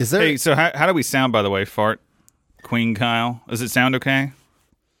Is there? Hey, so how do we sound, by the way, Fart? Queen Kyle? Does it sound okay?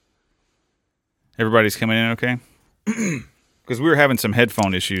 Everybody's coming in okay? Because we were having some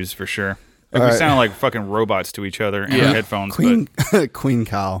headphone issues for sure. Like, we sound like fucking robots to each other in our headphones. Queen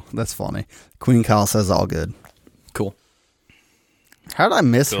Kyle. That's funny. Queen Kyle says all good. Cool. How did I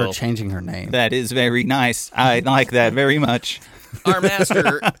miss her changing her name? That is very nice. I like that very much. Our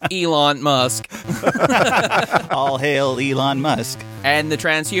master, Elon Musk, All hail Elon Musk. and the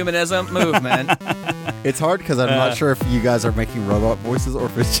transhumanism movement. It's hard because I'm not sure if you guys are making robot voices or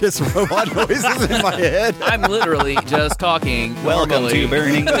if it's just robot noises in my head. I'm literally just talking. Welcome normally. to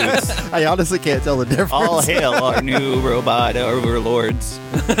Burning Boots. I honestly can't tell the difference. All hail our new robot overlords.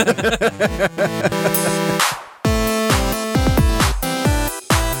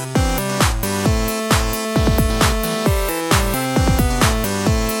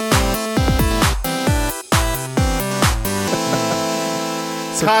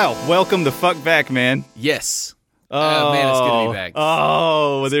 Kyle, welcome the fuck back, man. Yes. Oh, Man, it's good to be back.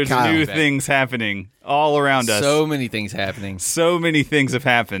 Oh, there's Kyle. new things happening all around us. So many things happening. So many things have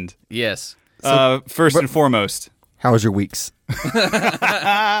happened. Yes. First and foremost, How was your weeks?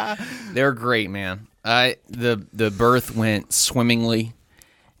 They're great, man. The birth went swimmingly,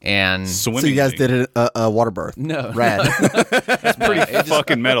 and swimming. So you guys did a water birth. no, Rad. it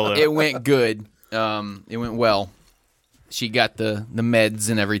fucking metal though. it went good. It went well. She got the meds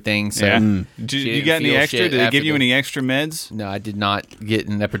and everything. So Yeah. Mm. Did she you didn't got any feel extra? shit Did they after give you the- any extra meds? No, I did not get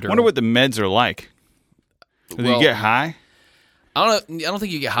an epidural. I wonder what the meds are like. Do Well, you get high? I don't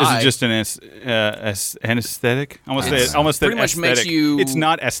think you get Is high. it just an anesthetic? Almost said pretty much makes aesthetic. you- It's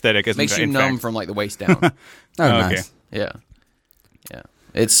not aesthetic. As makes you in numb fact. from like the waist down. Oh, okay. nice. Yeah.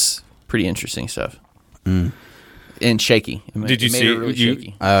 It's pretty interesting stuff. And shaky. Did you it made see- it really you-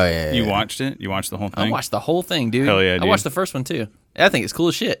 shaky. Oh, yeah. You watched it? You watched the whole thing? I watched the whole thing, dude. Hell yeah, I dude. watched the first one too. I think it's cool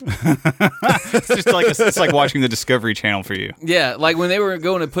as shit. It's just like it's like watching the Discovery Channel for you. Yeah, like when they were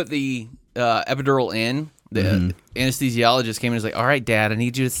going to put the epidural in, the anesthesiologist came in and was like, "All right, Dad, I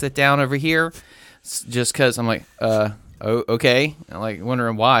need you to sit down over here," just because I'm like, okay. I'm like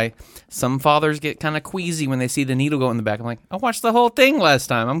wondering why. Some fathers get kind of queasy when they see the needle go in the back. I'm like, I watched the whole thing last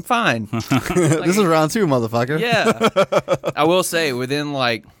time. I'm fine. This is round 2, motherfucker. Yeah. I will say, within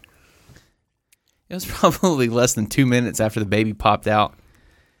like, it was probably less than 2 minutes after the baby popped out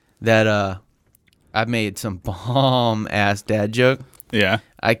that I made some bomb ass dad joke. Yeah.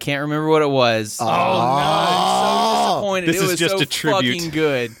 I can't remember what it was. Oh, no. I'm so disappointed. This it is was just so a tribute. fucking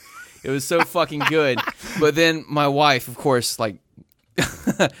good. It was so fucking good. But then my wife, of course, like,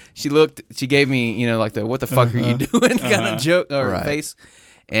 she gave me, like the what the fuck are you doing kind of joke or Right. face.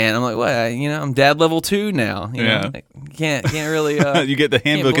 And I'm like, what? I'm dad level 2 now. You Yeah. know? Like, can't really. You get the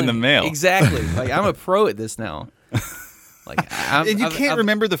handbook in the mail. Exactly. Like I'm a pro at this now. Like And you can't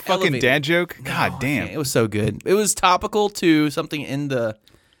remember the fucking elevated. dad joke? God damn. It was so good. It was topical to something in the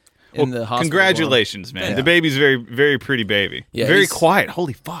hospital. Congratulations, man. Yeah. The baby's very, very pretty baby. Yeah, very he's- quiet.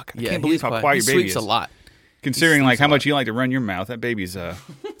 Holy fuck. I Yeah, can't believe he's how quiet. quiet He your baby sleeps is. a lot. Considering like sleeps how a much lot. you like to run your mouth, that baby's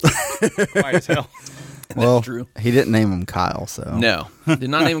quiet as hell. Well, true. he didn't name him Kyle, so. No, did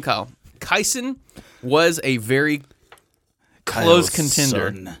not name him Kyle. Kyson was a very close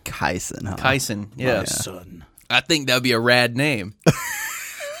contender. Kyson, huh? Kyson, yeah. Son. I think that would be a rad name.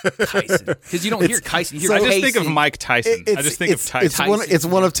 Kyson, because you don't hear Kyson. You hear I just think of Kason. Mike Tyson. I just think of Tyson. It's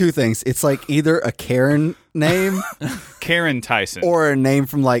one of two things. It's like either a Karen name Karen Tyson. or a name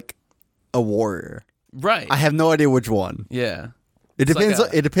from like a warrior. Right. I have no idea which one. Yeah. It It's like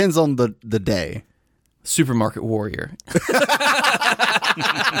depends. a- It depends on the day. Supermarket warrior.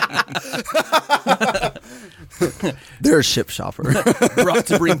 They're a ship shopper. Brought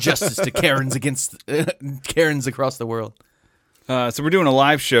to bring justice to Karens against Karens across the world. So we're doing a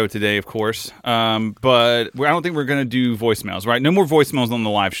live show today, of course, but I don't think we're going to do voicemails, right? No more voicemails on the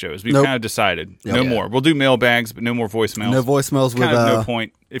live shows. We've Nope. kind of decided. Yep. No Yeah. more. We'll do mailbags, but no more voicemails. No voicemails with Kind of no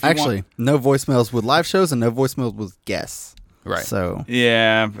point. If you actually, want, no voicemails with live shows and no voicemails with guests. Right. So,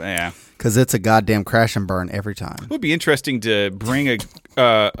 yeah. because it's a goddamn crash and burn every time. It would be interesting to bring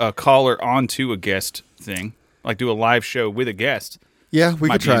a caller onto a guest thing, like do a live show with a guest. Yeah, we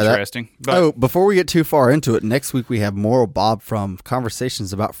Might could try be that. interesting. But Oh, before we get too far into it, next week we have Moral Bob from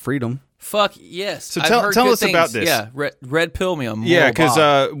Conversations About Freedom. Fuck yes. So I've tell heard us good things. about this. Yeah, red pill me on. yeah, Moral because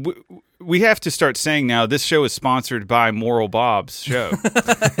Bob. we have to start saying now this show is sponsored by Moral Bob's show.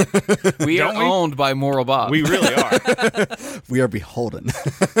 we are don't we? owned by Moral Bob. We really are. We are beholden.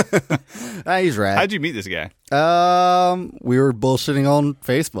 He's rad. How'd you meet this guy? We were bullshitting on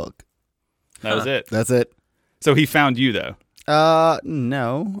Facebook. That was it. That's it. So he found you though.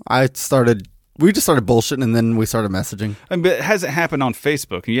 No. I started We just started bullshitting, and then we started messaging. But it hasn't happened on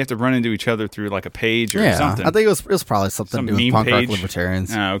Facebook. You have to run into each other through like a page or something. I think it was probably something Some to do with meme punk page. rock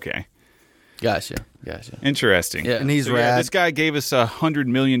libertarians. Oh, okay. Gotcha. Interesting. Yeah. And he's So, rad. this guy gave us $100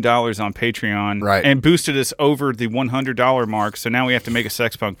 million on Patreon, Right. and boosted us over the $100 mark. So now we have to make a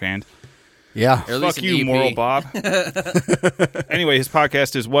sex punk band. Yeah. Or at least Fuck an you, EP. Moral Bob. Anyway, his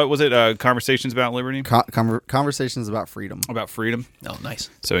podcast is what was it? Conversations about Liberty, Conversations about freedom. about freedom. Oh, nice.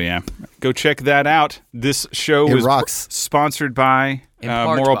 So yeah, go check that out. This show It is rocks. sponsored by In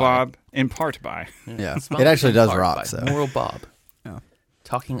part Moral by. Bob. In part by. Yeah. It actually does Powered rock. by So. Moral Bob. Yeah.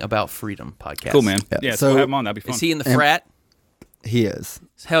 Talking about freedom podcast. Cool, man. Yeah. Yeah, So- so have him on. That'd be fun. Is he in the frat? He is.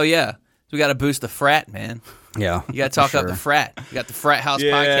 Hell yeah. We got to boost the frat, man. Yeah. You got to talk up the frat. You got the Frat House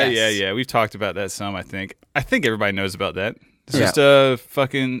yeah, podcast. yeah. We've talked about that some. I think everybody knows about that. It's Yeah. just a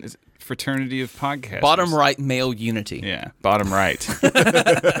fucking fraternity of podcasts. Bottom right male unity. Yeah, bottom right.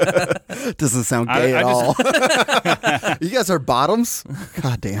 Doesn't sound gay at all. You guys are bottoms?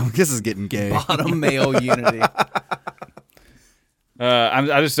 God damn. This is getting gay. Bottom male unity.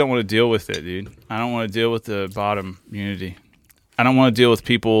 I just don't want to deal with it, dude. I don't want to deal with the bottom unity. I don't want to deal with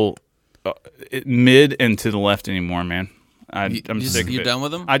people mid and to the left anymore, man. I'm sick of You're it. done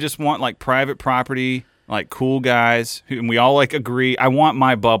with them? I just want like private property, like cool guys who, and we all like agree. I want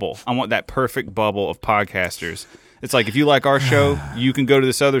my bubble. I want that perfect bubble of podcasters. It's like if you like our show, you can go to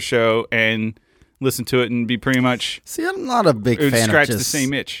this other show and listen to it and be pretty much See, I'm not a big fan scratch of the just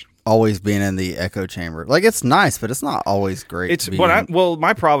same itch. always being in the echo chamber. Like, it's nice, but it's not always great. It's to be what in. well,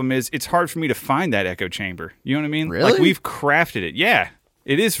 my problem is it's hard for me to find that echo chamber. You know what I mean? Really? Like we've crafted it. Yeah,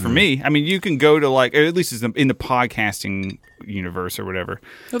 it is for me. I mean, you can go to like, or at least it's in the podcasting universe or whatever.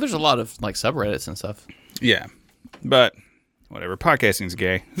 No, there's a lot of like subreddits and stuff. Yeah, but whatever. Podcasting's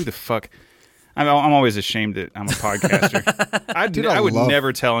gay. Who the fuck? I'm always ashamed that I'm a podcaster. I would love-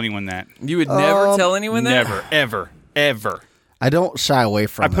 never tell anyone that. You would never tell anyone that? Never, ever. I don't shy away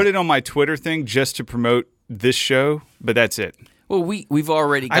from I put it on my Twitter thing just to promote this show, but that's it. Well, we've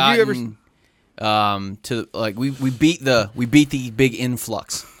already Have you gotten to like we beat the big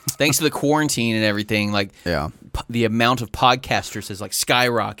influx thanks to the quarantine and everything. Like Yeah. the amount of podcasters has like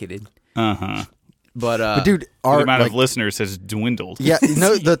skyrocketed. But Dude, The our, amount like, of listeners has dwindled. yeah, you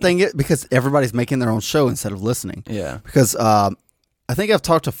know, the thing is, because everybody's making their own show instead of listening. Yeah. Because I think I've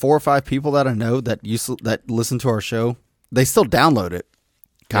talked to 4 or 5 people that I know that that listen to our show. They still download it,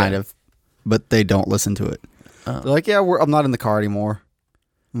 kind of, but they don't listen to it. They're like, yeah, I'm not in the car anymore.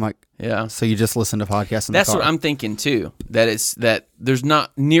 I'm like, yeah. so you just listen to podcasts in That's the car? what I'm thinking too. That there's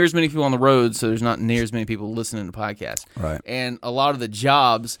not near as many people on the road, so there's not near as many people listening to podcasts. Right. And a lot of the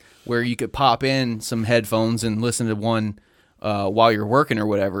jobs where you could pop in some headphones and listen to one while you're working or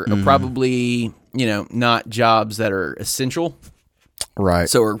whatever are probably not jobs that are essential, Right.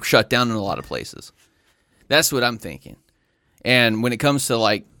 so are shut down in a lot of places. That's what I'm thinking. And when it comes to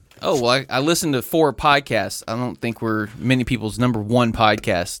like, oh, well, I listened to 4 podcasts. I don't think we're many people's number 1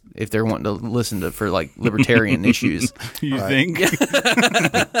 podcast if they're wanting to listen to for like libertarian issues. You think?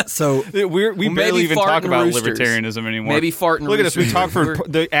 so we maybe barely even talk farting about roosters. libertarianism anymore. Maybe farting Look at us. We roosters. talk for We're-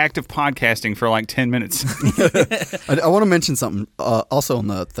 the act of podcasting for like 10 minutes. I want to mention something also on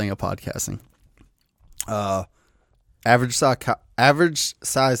the thing of podcasting. Average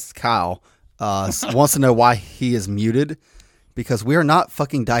sized Kyle wants to know why he is muted. Because we are not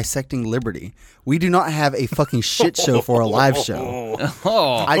fucking dissecting liberty. We do not have a fucking shit show for a live show.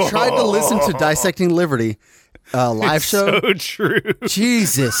 Oh, I tried to listen to Dissecting Liberty live show. So true.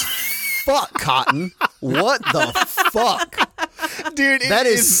 Jesus fuck, Cotton. What the fuck? Dude, That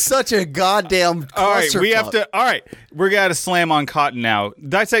is such a goddamn All right, we have clusterfuck. to. All right, we got to slam on Cotton now.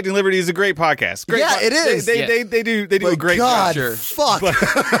 Dissecting Liberty is a great podcast. Great Yeah, it is. They Yeah. do a But great God, job. fuck.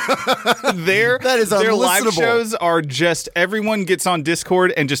 Their That is their live unlistenable. shows are just everyone gets on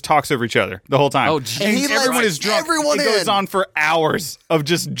Discord and just talks over each other the whole time. Oh, And Jesus And he lets everyone is drunk. everyone it goes in. on for hours of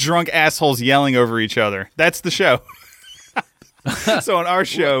just drunk assholes yelling over each other. That's the show. So on our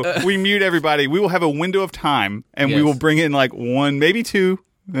show, we mute everybody. We will have a window of time, and we Yes. will bring in like 1, maybe 2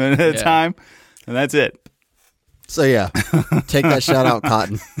 at a Yeah. time, and that's it. So yeah, take that shout out,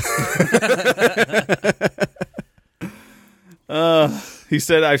 Cotton. He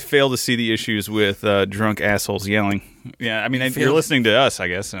said, I fail to see the issues with drunk assholes yelling. Yeah, I mean, you're listening to us, I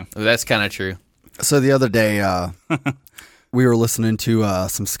guess. So. that's kind of true. So the other day, we were listening to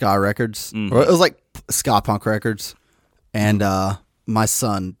some ska records. Or it was like ska punk records. And my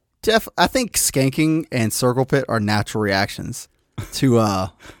son, I think skanking and circle pit are natural reactions to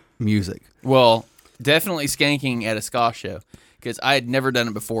music. Well, definitely skanking at a ska show because I had never done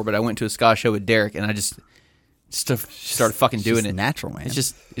it before, but I went to a ska show with Derek, and I just just to start fucking doing Just it. natural, man. It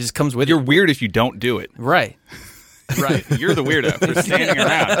just comes with You're it. weird if you don't do it. Right. Right. You're the weirdo for standing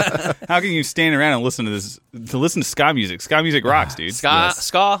around. How can you stand around and listen to ska music? Ska music rocks, dude.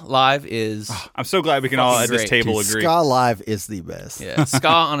 Ska live is I'm so glad we can all at Fucking this great. table Dude, agree. Ska Live is the best. yeah, ska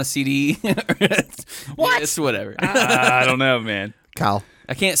on a CD. What? It's whatever. I don't know, man. Kyle,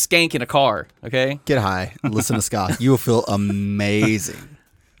 I can't skank in a car. Okay. get high and listen to ska. You will feel amazing.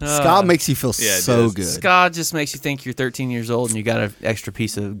 Ska makes you feel yeah, it so does. good. Ska just makes you think you're 13 years old and you got an extra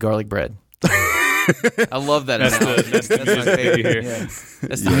piece of garlic bread. I love that. That's the my music that you favorite. hear. Yeah.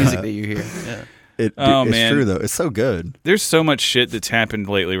 That's the music that you hear. Yeah. Oh, It's man. true though. It's so good. There's so much shit that's happened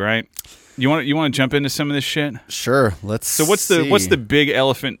lately, right? You want to jump into some of this shit? Sure. Let's. So what's the big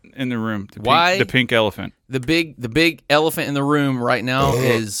elephant in the room? The pink elephant? The big elephant in the room right now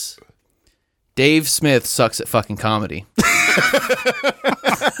is Dave Smith sucks at fucking comedy.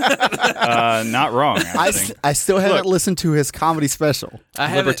 Not wrong. I think. I still haven't Look. listened to his comedy special. I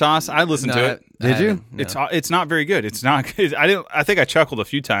haven't- Libertas. I listened to it. Did you? haven't, no. It's not very good. It's not. I think I chuckled a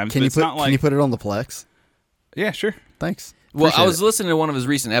few times. Can but you it's put not like, Can you put it on the Plex? Yeah, sure. Thanks. Well, I Appreciate was it. listening to one of his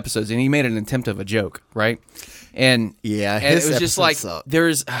recent episodes, and he made an attempt of a joke, right? And Yeah, and his it was just episodes like suck.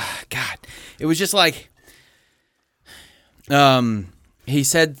 there's God, it was just like he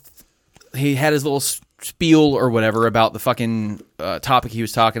said he had his little spiel or whatever about the fucking topic he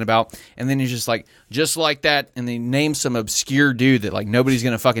was talking about, and then he's just like that, and they named some obscure dude that like nobody's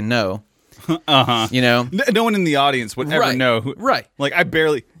gonna fucking know. You know, No one in the audience would ever Right. know. Who, Right. Like I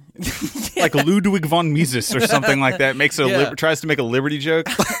barely. Like Ludwig von Mises or something like that makes tries to make a liberty joke.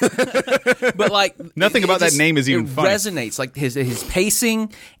 but like Nothing about that name is even it funny. resonates like his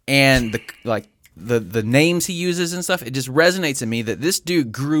pacing and the names he uses and stuff. It just resonates in me that this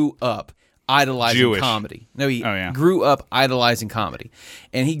dude grew up idolizing Jewish. comedy. No, he Oh, yeah. grew up idolizing comedy,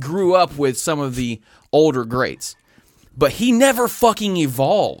 and he grew up with some of the older greats, but he never fucking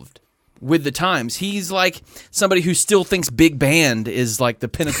evolved with the times. He's like somebody who still thinks big band is like the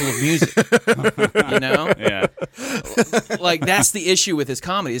pinnacle of music. You know? Yeah. Like that's the issue with his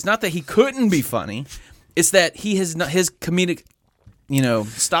comedy. It's not that he couldn't be funny; it's that he has not, his comedic,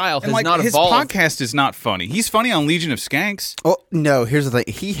 style has And like not his evolved. podcast is not funny. He's funny on Legion of Skanks. Oh no! Here's the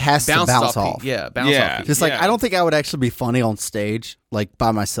thing. He has to bounce off. bounce Yeah. off. Just like Yeah. I don't think I would actually be funny on stage, like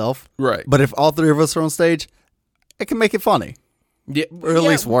by myself. Right. But if all three of us are on stage, it can make it funny. Yeah, Or at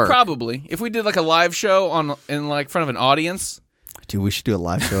least work. Probably. If we did like a live show in like front of an audience, Dude, we should do a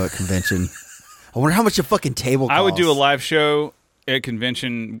live show at convention. I wonder how much a fucking table costs. I would do a live show at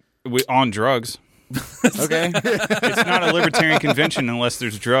convention on drugs. Okay. It's not a libertarian convention unless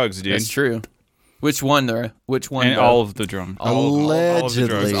there's drugs, dude. that's true. Which one there? Which one? And though? all of the drum.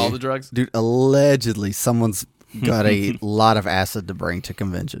 Allegedly. all the drugs. Dude, allegedly someone's got a lot of acid to bring to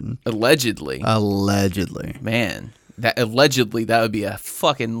convention. Allegedly, Allegedly. man. That would be a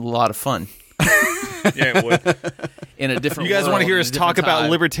fucking lot of fun Yeah, it would. in a different. You guys want to hear us talk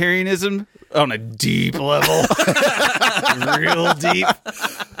about libertarianism on a deep level, real deep?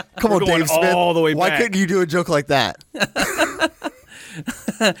 Come We're on, going Dave Smith. all the way Why back. couldn't you do a joke like that?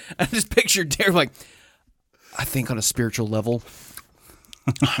 I just pictured Dave like, I think on a spiritual level,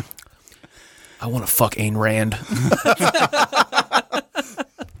 I want to fuck Ayn Rand.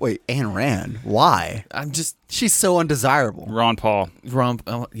 Wait, Ayn Rand. Why? I'm just She's so undesirable. Ron Paul.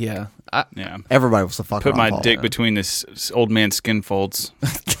 yeah. Yeah. Everybody wants to fuck Put Ron my Paul. dick between this old man's skin folds.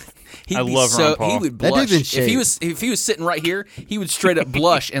 He'd I be love Ron Paul. He would That blush dude's in if he was sitting right here. He would straight up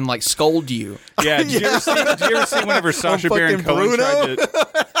blush and like scold you. Yeah. Did you ever see whenever Sasha Baron fucking Cohen Bruno? tried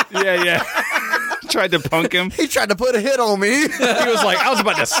to? Yeah. Tried to punk him. He tried to put a hit on me. He was like, I was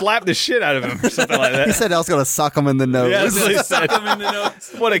about to slap the shit out of him or something like that. He said I was going to suck him in the nose. Yeah, that's what he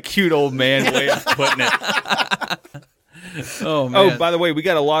said. What a cute old man way of putting it. Oh man. Oh, by the way, we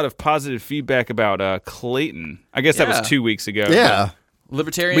got a lot of positive feedback about Clayton. I guess that Yeah. was 2 weeks ago. Yeah.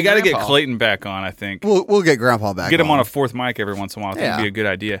 Libertarian. We got to get grandpa. Clayton back on, I think. We'll get Grandpa back. Get him on a fourth mic every once in a while. I think Yeah. it'd be a good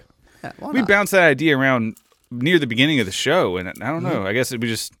idea. Yeah, why We not? bounced that idea around near the beginning of the show, and I don't know. I guess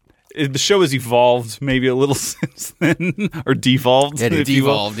the show has evolved maybe a little since then, or devolved. Yeah, dude, if you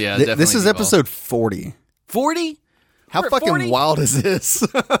will. Devolved. Yeah. This is episode 40. 40. How We're at fucking 40? wild is this?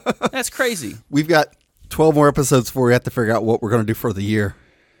 That's crazy. We've got 12 more episodes before we have to figure out what we're going to do for the year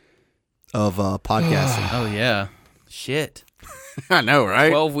of podcasting. Oh yeah. Shit. I know, right?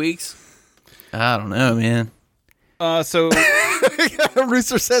 12 weeks. I don't know, man. So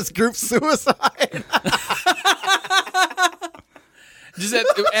Rooster says group suicide. Just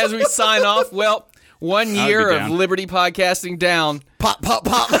as we sign off, well, 1 I'd year be of down. Liberty podcasting down. Pop, pop,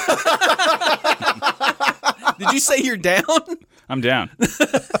 pop. Did you say you're down? I'm down.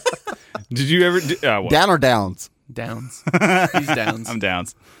 Did you ever? Well, Down or downs? Downs. He's Downs. I'm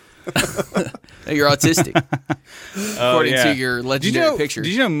Downs. Hey, you're autistic. According to your Did you legendary know? picture.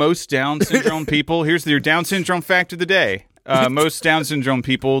 Did you know most Down syndrome people? Here's your Down syndrome fact of the day. Most Down syndrome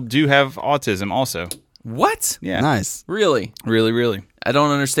people do have autism. Also, What? yeah, Really? really. I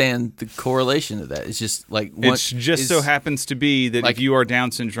don't understand the correlation of that. It's just like It just so happens to be that like- if you are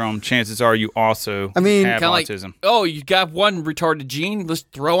Down syndrome, chances are you also I mean, have kind of like, autism. oh, you got one retarded gene. Let's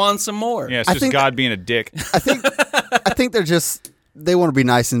throw on some more. Yeah, it's I just think- God being a dick. I think they want to be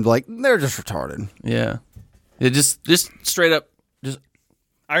nice and be like, they're just retarded. Yeah. It just straight up. Just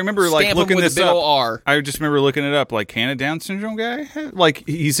I remember like stamp looking him with this a big up. ol' R. I just remember looking it up. Like, can a Down syndrome guy like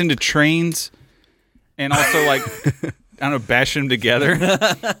he's into trains and also like I don't know, bash them together,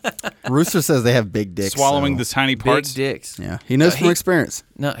 Rooster says they have big dicks. swallowing so- the tiny Big parts. dicks. Yeah, he knows from he- experience.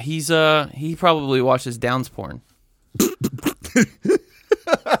 No, he probably watches Downs porn.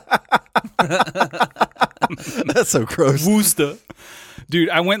 That's so gross. Wooster. Dude,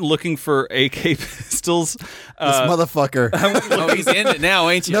 I went looking for AK pistols. This motherfucker. Oh, he's in it now,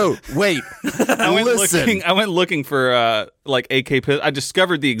 ain't you? No, wait. Listen. I went looking for like AK pistols. I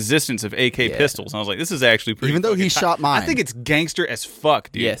discovered the existence of AK pistols, and I was like, "This is actually pretty." Even though he fucking shot mine. I think it's gangster as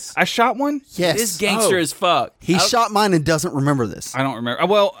fuck, dude. Yes. I shot one. Yes. This gangster Oh. as fuck. He shot mine and doesn't remember this. I don't remember.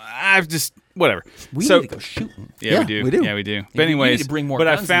 Well, I've just whatever. We so, need to go shooting. Yeah, we Yeah, do. we do. Yeah, we do. But we anyways, need to bring more but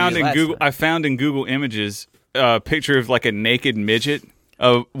I guns than found we in did last Google. time. I found in Google Images a picture of like a naked midget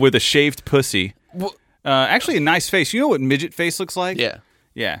with a shaved pussy. Actually, a nice face. You know what midget face looks like? Yeah.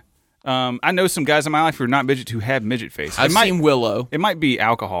 Yeah. I know some guys in my life who are not midget who have midget face. I've seen Willow. It might be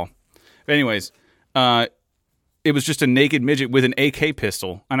alcohol. But anyways, it was just a naked midget with an AK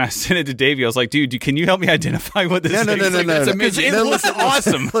pistol, and I sent it to Davey. I was like, "Dude, can you help me identify what this No, is?" no, no, He's no, like, no. "That's no. a midget. It No, looks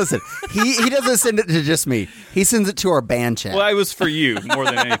awesome." Listen, he doesn't send it to just me. He sends it to our band chat. Well, it was for you more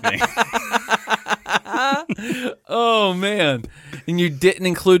than anything. Oh man! And you didn't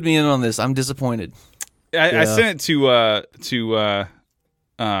include me in on this. I'm disappointed. I sent it to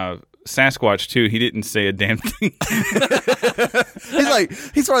Sasquatch too. He didn't say a damn thing.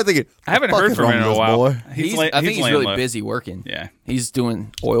 He's probably thinking, I haven't "Fuck heard is from wrong him in with a this while. boy?" I think he's laying really low. busy working. Yeah. He's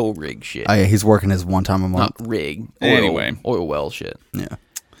doing oil rig shit. Oh yeah, he's working his one time a Not month. rig. Anyway. Oil well shit. Yeah,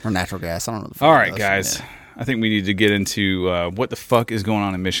 or natural gas. I don't know. The fuck All it right, does. guys. I think we need to get into what the fuck is going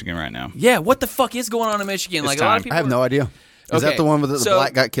on in Michigan right now. Yeah, what the fuck is going on in Michigan? Like a lot time. of people I have no idea. Is Okay, that the one where the so-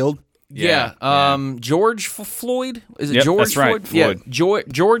 black got killed? Yeah. Yeah. George Floyd? Is it Yep, George that's right, Floyd? Floyd.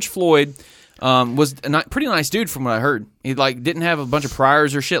 Yeah. George Floyd was a pretty nice dude from what I heard. He like didn't have a bunch of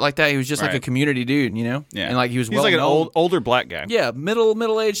priors or shit like that. He was just like a Right. community dude, you know? Yeah, And like he was he's well like an known. older black guy. Yeah,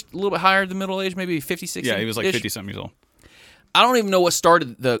 middle aged, a little bit higher than middle age, maybe 50, 60. Yeah, he was like 50-something years old. I don't even know what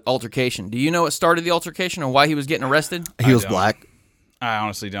started the altercation. Do you know what started the altercation or why he was getting arrested? He was don't. black. I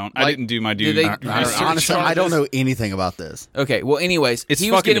honestly don't. I Like, didn't do my did due they- research. Honestly, on I don't this. know anything about this. Okay, well, anyways, It's he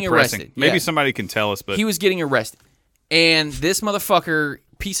was fucking getting depressing. arrested. Maybe Yeah. somebody can tell us, but He was getting arrested. And this motherfucker,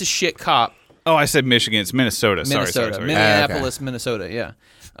 piece of shit cop, oh, I said Michigan. It's Minnesota. Minnesota, Sorry. Minneapolis, Minnesota, yeah.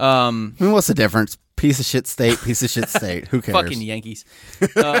 I mean, what's the difference? Piece of shit state, piece of shit state. Who cares? Fucking Yankees.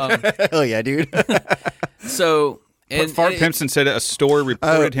 Hell yeah, dude. So, and Fart and- Pimpson said a store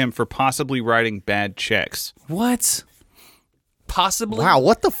reported him for possibly writing bad checks. what? Possibly. Wow,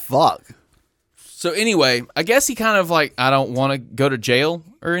 what the fuck? So anyway, I guess he kind of like, I don't want to go to jail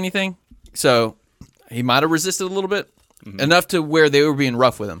or anything. So he might have resisted a little bit, enough to where they were being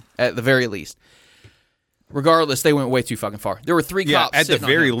rough with him at the very least. Regardless, they went way too fucking far. There were three Yeah, cops at the sitting on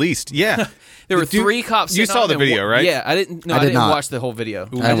very him. least. Yeah. There were Dude, three cops. You sitting saw on the him. video, right? Yeah, I didn't. No, I I did didn't not. watch the whole video. I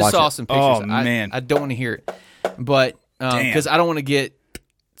didn't just watch saw it. some pictures. Oh, man. I don't want to hear it, but because I don't want to get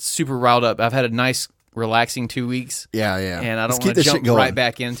super riled up. I've had a nice, relaxing 2 weeks, Yeah, yeah. and I Let's don't keep want to this shit jump going. right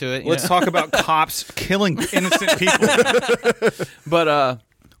back into it. you Let's know? talk about cops killing innocent people. But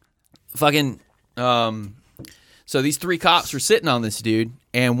fucking so these three cops were sitting on this dude,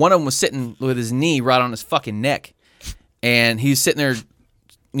 and one of them was sitting with his knee right on his fucking neck, and he's sitting there,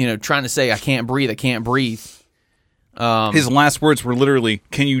 you know, trying to say, "I can't breathe, I can't breathe." His last words were literally,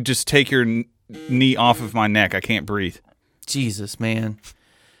 "Can you just take your knee off of my neck? I can't breathe." Jesus, man.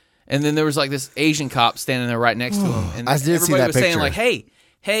 And then there was like this Asian cop standing there right next to him, and I did see everybody that was saying picture. like,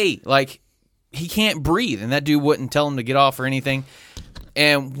 "Hey, like he can't breathe," and that dude wouldn't tell him to get off or anything.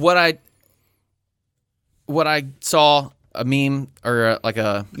 And what I saw a meme or like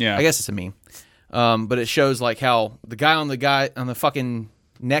a Yeah. I guess it's a meme, but it shows like how the guy on the fucking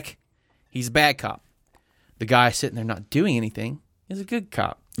neck, he's a bad cop. The guy sitting there not doing anything is a good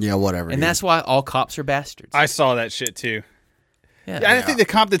cop, Yeah, whatever. and dude. that's why all cops are bastards. I saw that shit too. Yeah, I think the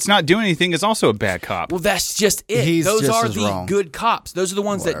cop that's not doing anything is also a bad cop. Well, that's just it. He's Those just are as the wrong. good cops. Those are the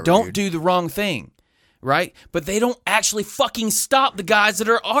ones that Whatever, don't dude. do the wrong thing, right? But they don't actually fucking stop the guys that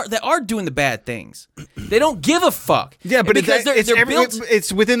are doing the bad things. They don't give a fuck. Yeah, but because they're built.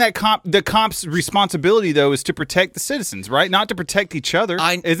 it's within that cop. The cop's responsibility, though, is to protect the citizens, right? Not to protect each other.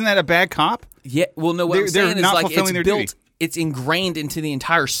 Isn't that a bad cop? Yeah, well, no, what I'm They're saying is not like it's fulfilling their built, duty. it's ingrained into the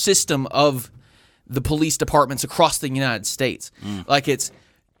entire system of the police departments across the United States. Like it's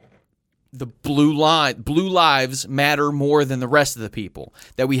the blue lives matter more than the rest of the people.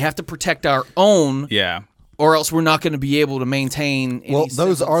 That we have to protect our own, Yeah. or else we're not going to be able to maintain. Any Well, those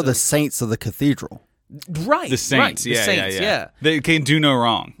semblance are the of- saints of the cathedral. right, The saints, right, yeah, the saints, yeah. They can do no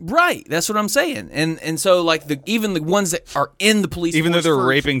wrong. Right, that's what I'm saying, and so like even the ones that are in the police, Even though force they're for-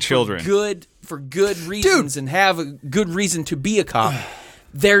 raping for children. for good reasons, and have a good reason to be a cop,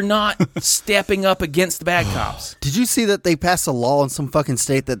 they're not stepping up against the bad cops. Did you see that they passed a law in some fucking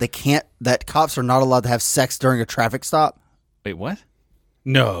state that that cops are not allowed to have sex during a traffic stop? Wait, what?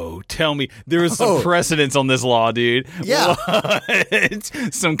 No, tell me. There was some precedence on this law, dude. Yeah.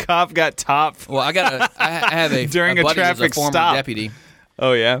 What? Some cop got topped. Well, I have a During a buddy that's traffic a former stop. deputy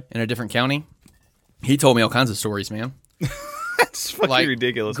Oh, yeah? in a different county. He told me all kinds of stories, man. It's fucking Like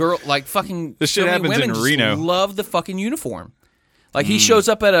ridiculous. Fucking. This shit so many happens women in just Reno. love the fucking uniform. Like he shows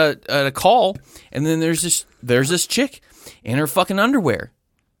up at a call, and then there's this chick in her fucking underwear.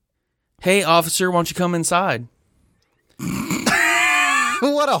 Hey, officer, why don't you come inside?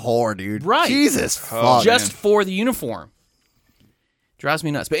 What a whore, dude. Right. Jesus fuck. Oh, Just for the uniform. Drives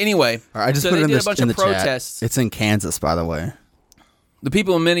me nuts. But anyway, All right, I just so put they it in, did this, a bunch in of the protests. chat. It's in Kansas, by the way. The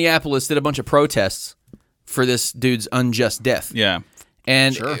people in Minneapolis did a bunch of protests for this dude's unjust death. Yeah.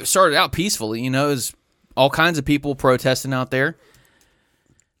 And it started out peacefully, it was all kinds of people protesting out there.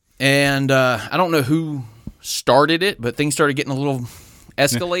 And I don't know who started it, but things started getting a little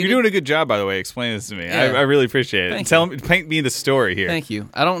escalated. You're doing a good job, by the way, explaining this to me. Yeah. I really appreciate it. Thank Paint me the story here. Thank you.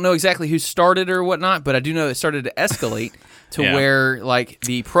 I don't know exactly who started it or whatnot, but I do know it started to escalate to Yeah. where like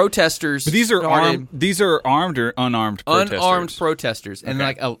the protesters. But these are started armed. These are armed or unarmed protesters. unarmed protesters, and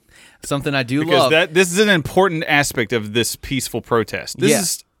like something I do Because love. this is an important aspect of this peaceful protest. This Yeah.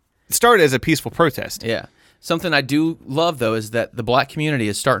 is started as a peaceful protest. Yeah. Something I do love, though, is that the black community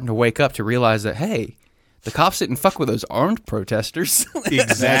is starting to wake up to realize that, hey, the cops didn't fuck with those armed protesters.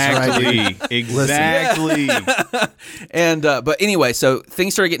 Exactly. Exactly. And but anyway, so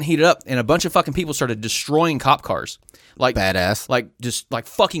things started getting heated up, and a bunch of fucking people started destroying cop cars. Like Badass. Like just like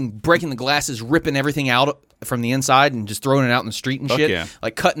fucking breaking the glasses, ripping everything out from the inside and just throwing it out in the street and shit. yeah.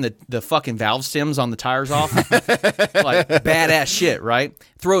 Like cutting the fucking valve stems on the tires off. Like badass shit, right?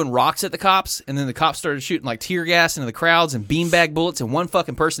 Throwing rocks at the cops, and then the cops started shooting like tear gas into the crowds and beanbag bullets, and one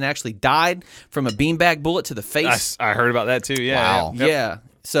fucking person actually died from a beanbag bullet to the face. I heard about that too. Yeah. Wow. Yep. Yeah.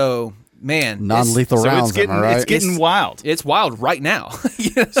 So man, Non-lethal So rounds, it's getting am I right? it's getting wild. It's wild right now.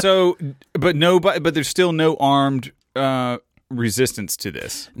 So, but there's still no armed resistance to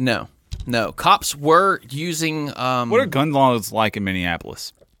this. No. Cops were using What are gun laws like in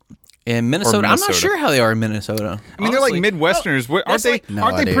Minneapolis? in Minnesota. I'm not Minnesota? sure how they are in Minnesota. I mean, they're like Honestly. Midwesterners. Aren't that's they? like- No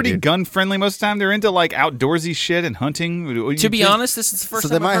aren't they idea, pretty dude. gun friendly most of the time? They're into like outdoorsy shit and hunting. To be honest, this is the first So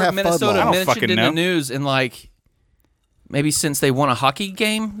they time might I've heard have FUD Minnesota laws. I don't mentioned fucking in know. the news in like maybe since they won a hockey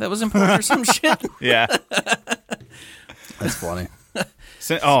game that was important or some shit. yeah. That's funny.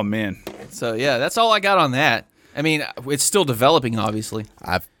 Oh man, So yeah, that's all I got on that. I mean, it's still developing, obviously.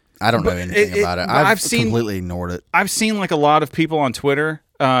 I don't know anything about it. but I've I've seen- completely ignored it. I've seen like a lot of people on Twitter,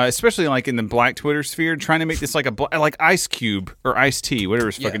 especially like in the black Twitter sphere, trying to make this like like Ice Cube or Ice T, whatever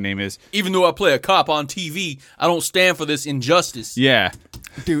his fucking name is. Even though I play a cop on TV, I don't stand for this injustice. Yeah,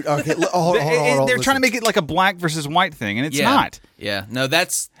 Dude, okay, hold on. they're trying to make it like a black versus white thing, and it's not. Yeah, no,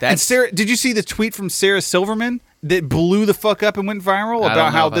 that's And Sarah, did you see the tweet from Sarah Silverman that blew the fuck up and went viral I don't about know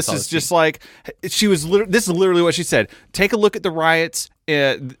how if I this saw is this just like she was? This is literally what she said. Take a look at the riots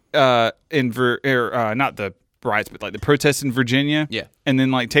not the riots, but like the protests in Virginia. Yeah. and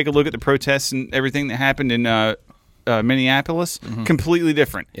then like take a look at the protests and everything that happened in Minneapolis. Completely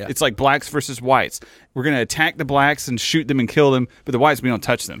different. Yeah. It's like blacks versus whites. We're gonna attack the blacks and shoot them and kill them, but the whites we don't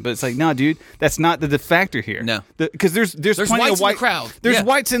touch them. But it's like, no, dude, that's not the factor here. No. because there's plenty whites of in the the crowd. There's Yeah.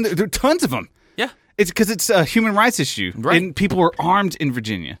 whites in there are tons of them. yeah, It's because it's a human rights issue, Right. and people were armed in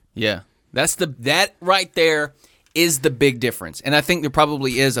Virginia. yeah. That right there is the big difference, and I think there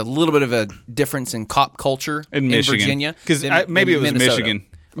probably is a little bit of a difference in cop culture In Michigan, Virginia because than maybe it was Minnesota. Michigan,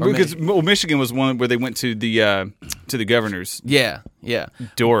 Or because Michigan was one where they went to the governor's Yeah.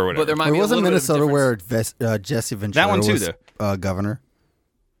 door or whatever. But there might It be a wasn't little bit of a Minnesota difference. where Jesse Ventura That one too, was governor.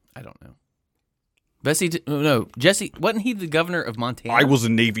 I don't know. Jesse, wasn't he the governor of Montana? I was a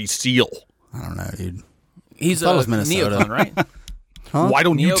Navy SEAL. I don't know, dude. He's thought it a was Minnesota. neocon, right? Huh? Why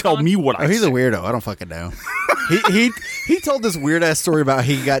don't you Neocon? tell me what I Oh, he's a said? weirdo. I don't fucking know. he told this weird ass story about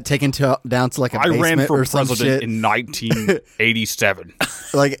he got taken down to like a I basement ran for or some president shit. in 1987.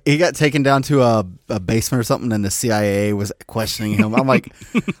 Like he got taken down to a basement or something, and the CIA was questioning him. I'm like,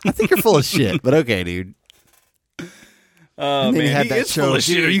 I think you're full of shit, but okay, dude. Oh And then he man, had he that is full show. of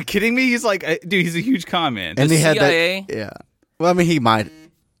shit. Are you kidding me? He's like, dude, he's a huge con man. And The he had CIA? that. Yeah. Well, I mean, he might.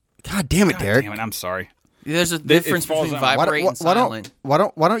 God damn it, God Derek. damn it, I'm sorry. There's a difference falls between on- vibrate and silent. Why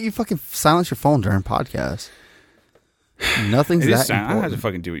don't you fucking silence your phone during podcasts? Nothing's It is that silent. I have to important.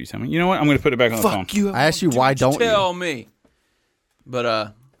 fucking do what you tell me. You know what? I'm going to put it back on the phone. Fuck you! I asked you why don't you? tell me?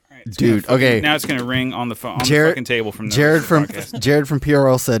 But Dude, okay. Now it's going to ring on the phone on the Jared- fucking table from the Jared from podcast. Jared from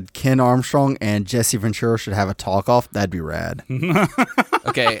PRL said Ken Armstrong and Jesse Ventura should have a talk off. That'd be rad.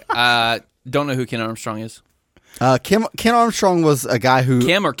 okay, don't know who Ken Armstrong is. Ken Armstrong was a guy who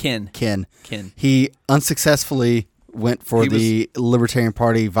Kim or Ken? Ken. Ken. He unsuccessfully went for He was- the Libertarian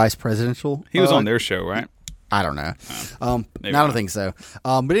Party vice presidential. He was on their show, right? I don't know. maybe I don't not. think so.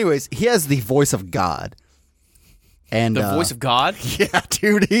 But anyways, he has the voice of God. And The voice of God? yeah,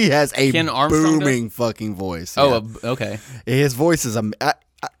 dude, he has a Ken Armstrong booming fucking voice. Oh, yeah. okay. His voice is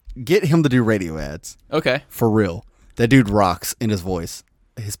get him to do radio ads Okay. for real. That dude rocks in his voice.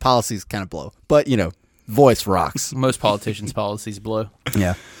 His policies kind of blow, but voice rocks. Most politicians' policies blow.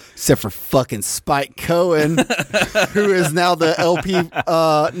 Yeah, except for fucking Spike Cohen, who is now the LP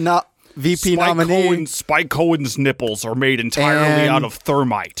not VP nominee. Spike Cohen's nipples are made entirely And- out of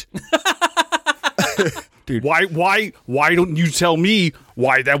thermite. Dude. Why don't you tell me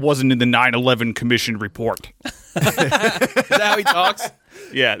why that wasn't in the 9/11 Commission report? Is that how he talks?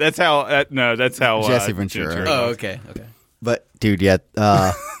 Yeah, that's how. That's how Jesse Ventura. Oh, okay. Okay. But dude, yeah,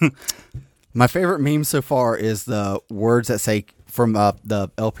 my favorite meme so far is the words that say from the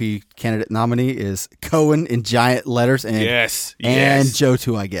LP candidate nominee is Cohen in giant letters and Yes, and yes. Joe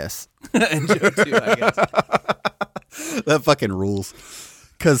too, I guess. And Joe too, I guess. That fucking rules.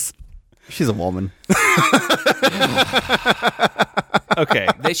 Because she's a woman. Okay.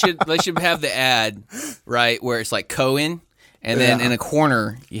 They should have the ad, right, where it's like Cohen, and then Yeah. in a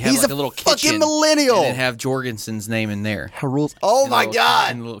corner you have He's like a a little fucking kitchen, millennial. and then have Jorgensen's name in there. Her rules. Oh my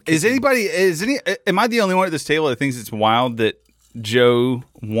god. And a little Is kitchen. anybody? Am I the only one at this table that thinks it's wild that Joe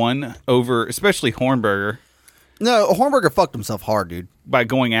won over, especially Hornberger, No, Hornberger fucked himself hard, dude. by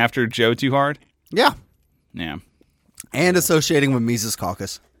going after Joe too hard? Yeah. Yeah. And associating with Mises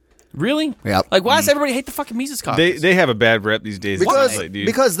Caucus. Really? Yeah. Like, why does everybody hate the fucking Mises Caucus? They have a bad rep these days. Because honestly, dude.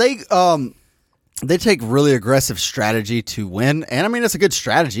 because they take really aggressive strategy to win. And I mean it's a good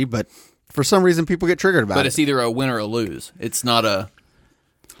strategy, but for some reason people get triggered about but it. it's either a win or a lose. It's not a.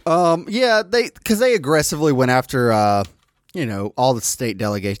 Yeah, because they aggressively went after all the state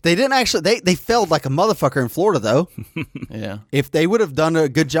delegations. They didn't actually they failed like a motherfucker in Florida though. Yeah. If they would have done a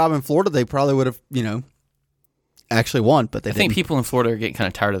good job in Florida, they probably would have, actually won, but they I think didn't. people in Florida are getting kind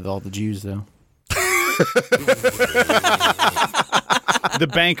of tired of all the Jews, though. the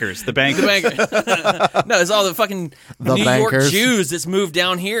bankers. The bank- no, it's all the fucking The New bankers. York Jews that's moved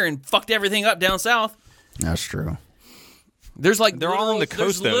down here and fucked everything up down south. That's true. There's like They're all on the there's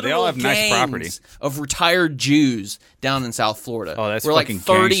coast, though. They all have literal nice property. gangs of retired Jews down in South Florida. Oh, that's We're like fucking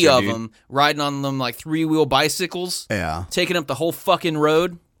 30 gangster, of dude. them riding on them like 3-wheel bicycles, Yeah. taking up the whole fucking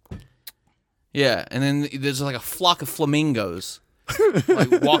road. Yeah, and then there's like a flock of flamingos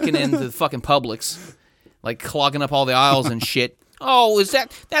like walking into the fucking Publix, like clogging up all the aisles and shit. Oh,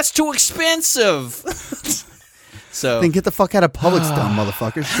 that's too expensive. So Then get the fuck out of Publix, dumb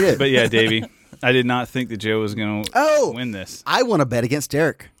motherfucker. Shit. But yeah, Davey, I did not think that Joe was going to win this. I want to bet against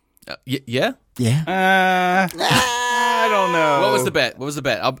Derek. yeah. Yeah. I don't know. What was the bet? What was the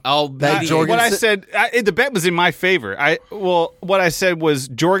bet? I'll That maybe- Jorgensen- What I said, the bet was in my favor. What I said was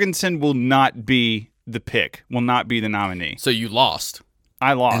Jorgensen will not be the pick, will not be the nominee. So you lost.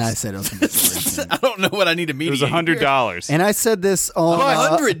 I lost. And I said it was gonna be Jorgensen. I don't know what I need to it mediate. was $100. And I said this on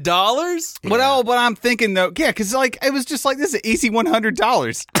 $100? But I'm thinking though, yeah, because it was just like this is an easy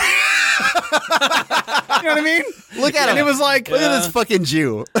 $100. You know what I mean? Look at and him. it was like, Look at this fucking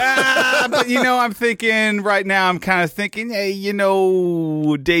Jew. but I'm thinking right now. I'm kind of thinking, hey,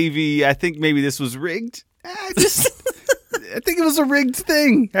 Davey, I think maybe this was rigged. I think it was a rigged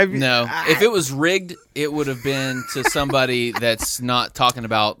thing. No. If it was rigged, it would have been to somebody that's not talking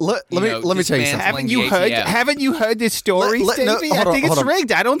about. Let me tell you something. Haven't you heard? Haven't you heard this story, no, Davey? hold I on, think it's hold on.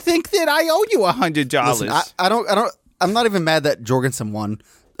 rigged. I don't think that I owe you $100. Listen, I'm not even mad that Jorgensen won.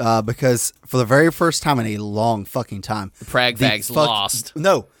 Because for the very first time in a long fucking time, The Prague Fags lost.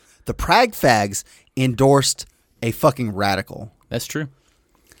 No, the Prague Fags endorsed a fucking radical. That's true.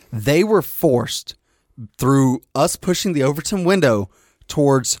 They were forced through us pushing the Overton window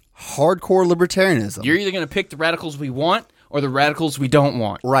towards hardcore libertarianism. You're either going to pick the radicals we want or the radicals we don't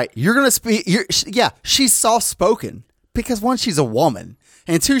want. Right. You're going to speak. Yeah, she's soft spoken because one, she's a woman,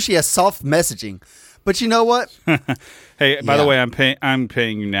 and two, she has soft messaging. But you know what? Hey, by the Yeah. way, I'm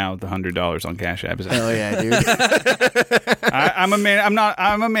paying you now the $100 on Cash App. Hell yeah, dude. I'm a man.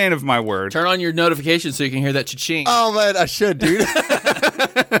 I'm a man of my word. Turn on your notifications so you can hear that cha-ching. Oh man, I should, dude.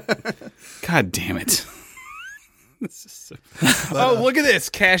 God damn it. This is so- look at this.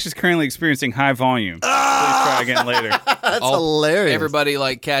 Cash is currently experiencing high volume. Please try again later. That's hilarious. Everybody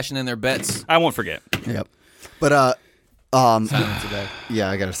like cashing in their bets. I won't forget. Yep. But Silence today. yeah,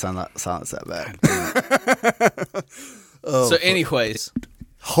 I gotta silence that back. So, anyways,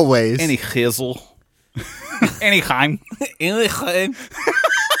 Always. Any chizzle. Anytime.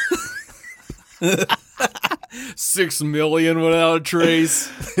 6 million without a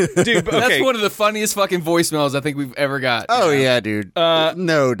trace. Dude, okay. That's one of the funniest fucking voicemails I think we've ever got. Oh yeah, dude.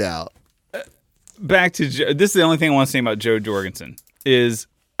 No doubt. Back to this is the only thing I want to say about Joe Jorgensen is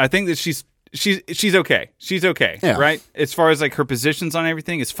I think that she's okay. She's okay, Yeah. right? As far as like her positions on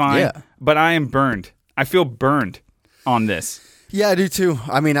everything is fine. Yeah. But I am burned. I feel burned on this. Yeah, I do too.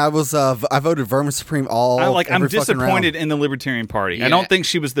 I mean, I voted Vermin Supreme I'm every fucking disappointed round. in the Libertarian Party. Yeah. I don't think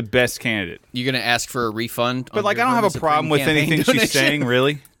she was the best candidate. You're going to ask for a refund? But like I don't have a problem with anything she's saying,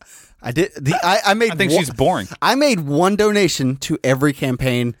 really. I did. I made. I think she's boring. I made one donation to every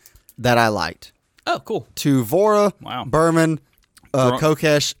campaign that I liked. Oh, cool. To Vora, Wow. Berman,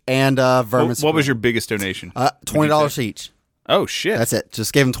 Kokesh, and Vermin Supreme. What was your biggest donation? $20 each. Oh shit. That's it.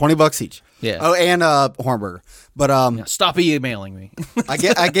 Just gave them $20 each. Yeah. Oh, and Hornberger. But Stop emailing me. I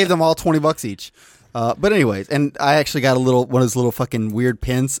gave them all $20 each. But anyways, and I actually got one of those little fucking weird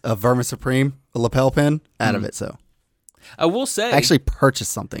pins of Vermin Supreme, a lapel pin, out of it. So I will say, I actually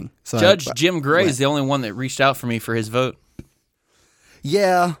purchased something. So Judge Jim Gray is the only one that reached out for me for his vote.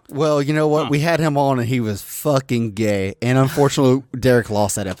 Yeah, well, you know what? We had him on, and he was fucking gay, and unfortunately, Derek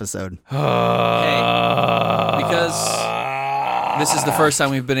lost that episode. Hey, because this is the first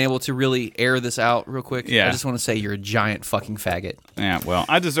time we've been able to really air this out real quick. Yeah. I just want to say you're a giant fucking faggot. Yeah, well,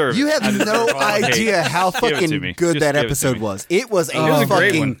 I deserve You it. have I deserve no all the hate. idea how Give it to fucking me. good Just that give it to episode me. was. It was a It was a great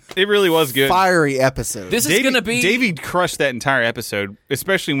fucking one. It really was good. fiery episode. This is going to be... Davey crushed that entire episode,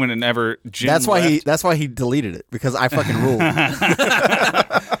 especially whenever Jim That's why left. That's why he deleted it because I fucking ruled.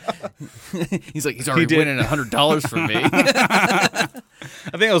 He's like, he's already did. winning $100 from me. I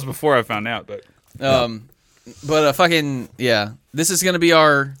think it was before I found out, but But fucking, yeah. This is going to be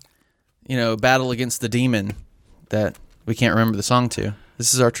our, battle against the demon that we can't remember the song to.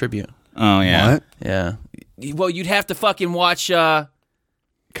 This is our tribute. oh yeah, What? Yeah. Well, you'd have to fucking watch... kind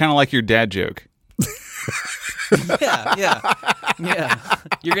of like your dad joke. Yeah.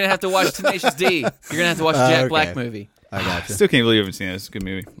 You're going to have to watch Tenacious D. You're going to have to watch the Jack okay. Black movie. I got you. Still can't believe you haven't seen it. It's a good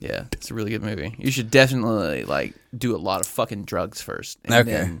movie. Yeah, it's a really good movie. You should definitely do a lot of fucking drugs first, and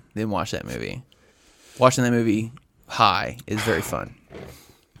Okay. then watch that movie. Watching that movie high is very fun.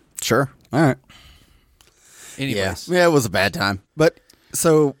 Sure. All right. Anyways, Yeah, it was a bad time. But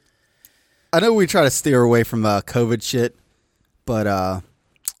so I know we try to steer away from COVID shit, but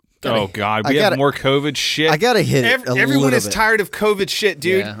Oh God, I we have gotta- more COVID shit. I gotta hit it a Everyone little is bit. tired of COVID shit,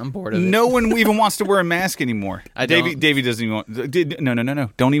 dude. Yeah, I'm bored of it. No one even wants to wear a mask anymore. I don't. Davey doesn't even want. No.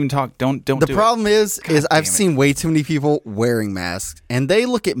 Don't even talk. Don't. The do problem is I've damn it. seen way too many people wearing masks, and they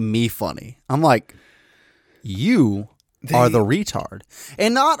look at me funny. I'm like, you are the retard.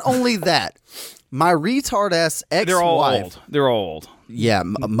 And not only that, my retard ass ex-wife. They're all old. They're all old. Yeah,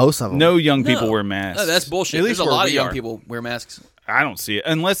 most of them. No young people wear masks. No, that's bullshit. At There's least a where lot of we young are. people wear masks. I don't see it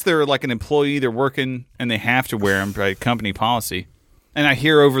unless they're like an employee. They're working and they have to wear them by company policy. And I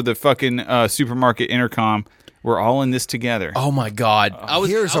hear over the fucking supermarket intercom, "We're all in this together." Oh my god!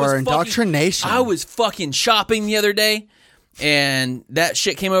 Here's our indoctrination. I was fucking shopping the other day, and that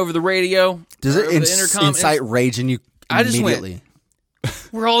shit came over the radio. Does it over the intercom. incite rage in you I just went- immediately?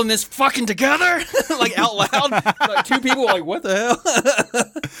 We're all in this fucking together, like out loud. Like two people were like, "What the hell?"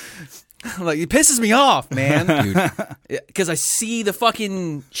 Like it pisses me off, man, because I see the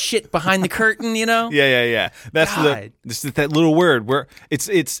fucking shit behind the curtain. Yeah. That's God. this is that little word where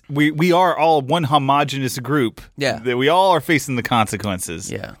we are all one homogenous group. Yeah. That we all are facing the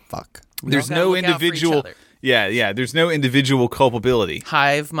consequences. Yeah. Fuck. There's all gotta no look out for each individual. other. Yeah. There's no individual culpability.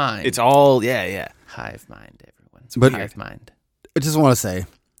 Hive mind. It's all yeah. hive mind, everyone. It's But- hive mind. I just want to say,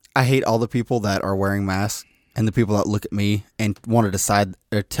 I hate all the people that are wearing masks and the people that look at me and want to decide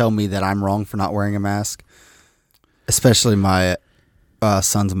or tell me that I'm wrong for not wearing a mask. Especially my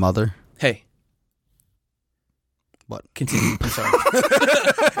son's mother. Hey, What? Continue. I'm sorry.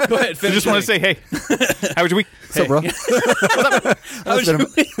 Go ahead. I Finish just want to your say, hey, how was your week? What's up, bro?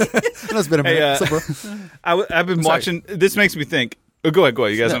 It's been a minute. What's up, bro? I've been watching. This makes me think. Oh, go ahead.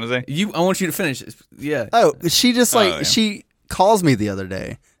 You guys want to say? thing. I want you to finish. Yeah. Oh, she just like yeah. she calls me the other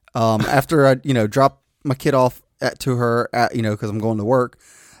day after I drop my kid off to her at because I'm going to work,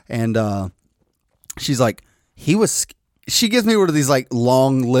 and she's like she gives me one of these like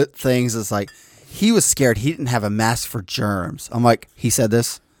long lit things. It's like he was scared he didn't have a mask for germs. I'm like, he said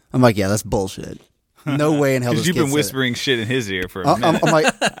this. I'm like, yeah, that's bullshit. No way in hell. Because Because you've been whispering shit in his ear for a minute. I'm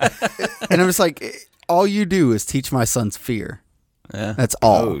like, and I'm just like, all you do is teach my son's fear. Yeah. That's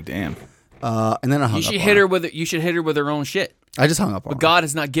all. Oh, damn. And then I hung You up should on hit her with it. You should hit her with her own shit. I just hung up on her. God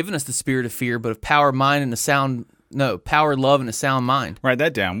has not given us the spirit of fear, but of power, mind, and a sound. No, power, love, and a sound mind. Write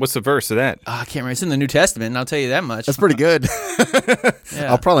that down. What's the verse of that? I can't remember. It's in the New Testament, and I'll tell you that much. That's pretty good. Yeah.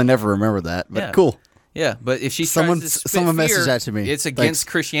 I'll probably never remember that, but Yeah. Cool. Yeah, but if she Someone tries to spit messaged fear, that to me. It's against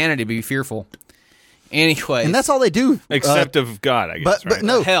Christianity to be fearful. Anyway, And that's all they do. Except of God, I guess. but right?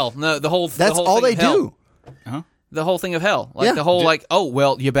 no, hell. No, the whole. that's the whole all thing they of hell. do. The whole thing of hell, like Yeah. the whole oh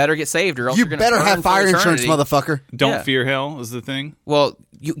well, you better get saved or else You you're gonna better burn have for fire insurance, eternity. motherfucker. Don't Yeah. fear hell is the thing. Well,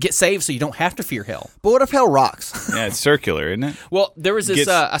 you get saved so you don't have to fear hell. But what if hell rocks? Yeah, it's circular, isn't it? Well, there was this. Gets-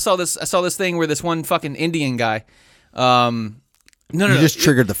 I saw this thing where this one fucking Indian guy. No, You just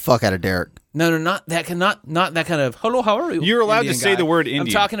triggered the fuck out of Derek. No, not that kind. Not that kind of. Hello, how are you? You're allowed Indian to say guy. the word I'm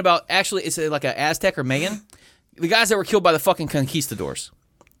Indian. talking about actually. It's like an Aztec or Mayan. The guys that were killed by the fucking conquistadors.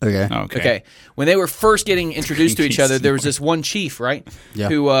 Okay. Okay. When they were first getting introduced to each other, there was this one chief, right? Yeah.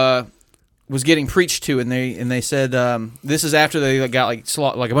 Who was getting preached to, and they said this is after they got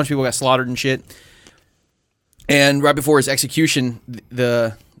like a bunch of people got slaughtered and shit. And right before his execution,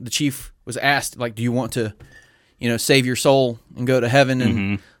 the chief was asked, like, do you want to, save your soul and go to heaven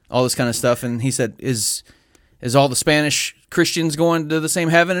and all this kind of stuff? And he said, is all the Spanish Christians going to the same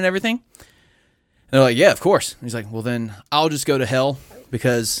heaven and everything? And they're like, yeah, of course. And he's like, well, then I'll just go to hell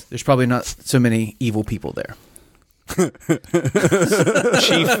because there's probably not so many evil people there.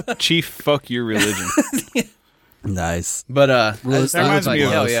 Chief, fuck your religion. Nice. But I That just That thought it reminds was like, me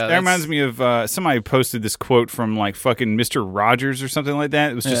of hell yeah, that reminds me of somebody posted this quote from like fucking Mr. Rogers or something like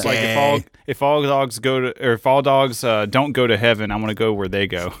that. It was just like if all dogs don't go to heaven, I want to go where they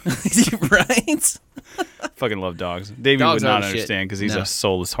go. right? Fucking love dogs. Davey Dogs would are not the shit. understand because he's No. a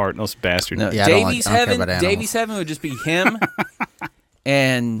soulless, heartless bastard. No, Yeah, I don't Davey's care heaven. about animals. Davey's heaven would just be him,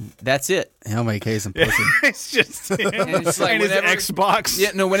 and that's it. How many K's and pussy? It's just him. And it's like and his whenever- Xbox.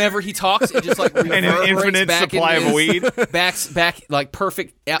 Yeah, no. Whenever he talks, it just like And an reverberates infinite back supply into of his- weed. back like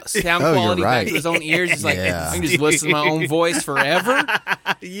perfect sound Oh, you're quality back right. to his own ears. It's like Yeah. I can just listen to my own voice forever.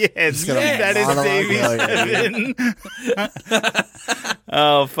 Yes, gonna that is monologue Davey's hell, heaven.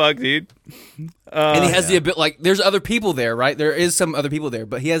 Oh fuck, dude. And he has the ability, like, there's other people there, right? There is some other people there,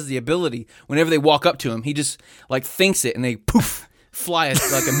 but he has the ability, whenever they walk up to him, he just, like, thinks it, and they, poof, fly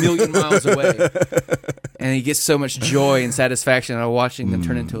like a million miles away. And he gets so much joy and satisfaction out of watching them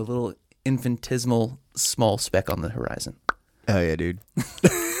turn into a little infinitesimal small speck on the horizon. Oh yeah, dude.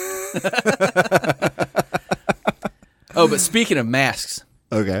 Oh, but speaking of masks,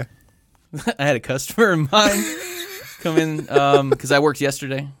 Okay. I had a customer of mine come in, because I worked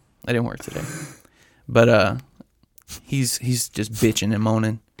yesterday. I didn't work today. But he's just bitching and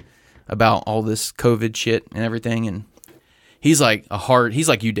moaning about all this COVID shit and everything, and he's like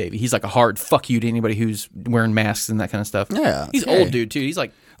you, Davey. He's like a hard fuck you to anybody who's wearing masks and that kind of stuff. Yeah, He's okay. old dude too. He's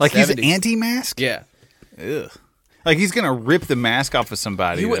like He's 70. anti-mask. Yeah. Ugh. Like he's gonna rip the mask off of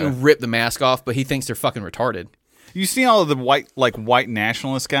somebody. He wouldn't rip the mask off, but he thinks they're fucking retarded. You see all of the white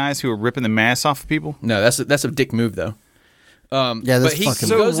nationalist guys who are ripping the masks off of people? No, that's a dick move though. Yeah, But that's he fucking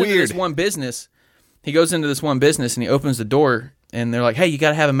goes into weird. this one business. He goes into this one business and he opens the door and they're like, "Hey, you got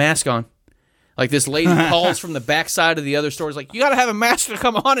to have a mask on." Like this lady calls from the backside of the other store, is like, "You got to have a mask to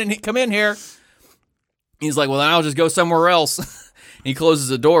come on and come in here." He's like, "Well, then I'll just go somewhere else." And he closes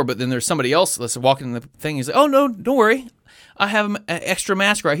the door, but then there's somebody else that's walking in the thing. He's like, "Oh no, don't worry. I have an extra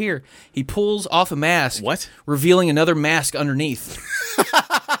mask right here." He pulls off a mask, What? revealing another mask underneath.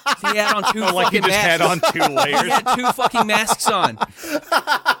 He had on two Like he fucking just had masks. on 2 He layers. had 2 fucking masks on.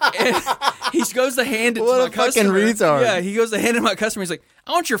 And he goes to hand it What to a my fucking customer. retard. Yeah, he goes to hand it to my customer. He's like,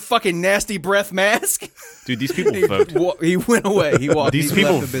 "I want your fucking nasty breath mask." Dude, these people vote. He went away. He walked. These he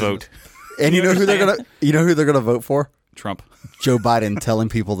people left the business. vote. And you know who they're gonna vote for? Trump. Joe Biden telling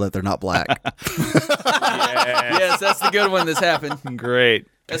people that they're not black. Yes, that's the good one that's happened. Great.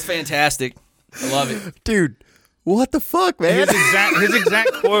 That's fantastic. I love it. Dude, what the fuck, man? His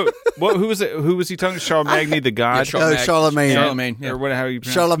exact quote. Who was it? Who was he talking to? Charlemagne the God? Charlemagne. Charlemagne. Charlemagne. Yeah. Or what? How you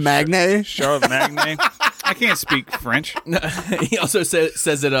pronounce Charlemagne. Charlemagne. I can't speak French. He also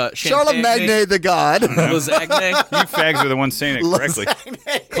says it. Charlemagne the God. Lasagne, You fags are the ones saying it correctly.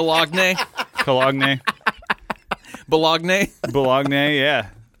 Cologne, Cologne, Bologna. Bologna, yeah.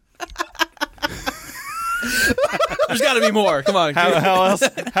 There's got to be more. Come on.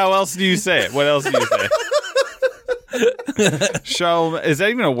 How else do you say it? What else do you say? Is that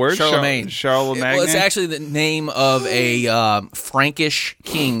even a word? Charlemagne. Charlemagne. Well, it's actually the name of a Frankish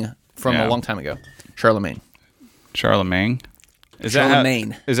king from Yeah. a long time ago. Charlemagne. Charlemagne.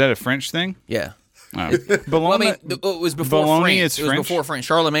 Charlemagne. Is that a French thing? Yeah. Oh. Well, I mean, it was before Bologna France. is It was French? before French.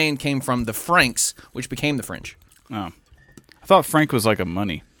 Charlemagne came from the Franks, which became the French. Oh. I thought Frank was like a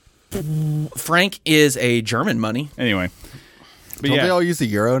money. Frank is a German money. Anyway. But Don't yeah, they all use the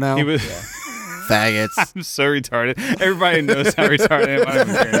euro now? he was Faggots. I'm so retarded. Everybody knows how retarded I am.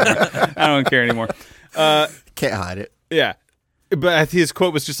 I don't care anymore. Can't hide it. Yeah. But his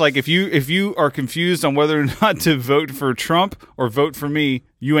quote was just like, if you are confused on whether or not to vote for Trump or vote for me,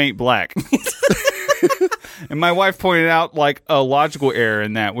 you ain't black. And my wife pointed out like a logical error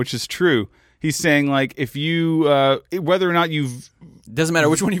in that, which is true. He's saying like if you whether or not Doesn't matter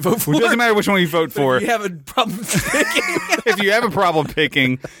which one you vote for. it doesn't matter which one you vote for. You have a problem picking. If you have a problem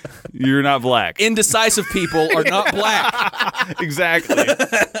picking, you're not black. Indecisive people are not black. Exactly.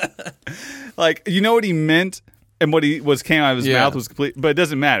 Like, you know what he meant, and what came out of his Yeah. mouth was complete, but it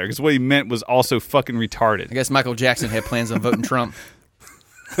doesn't matter because what he meant was also fucking I retarded. guess Michael Jackson had plans on voting Trump.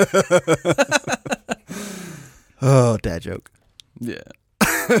 Oh, dad joke. Yeah.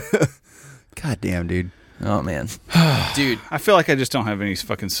 God damn, dude. Oh man, dude. I feel like I just don't have any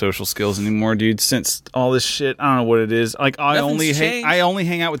fucking social skills anymore, dude. Since all this shit, I don't know what it is. Like I Nothing's changed. only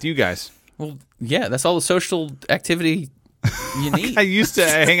hang out with you guys. Well, yeah, that's all the social activity you need. I used to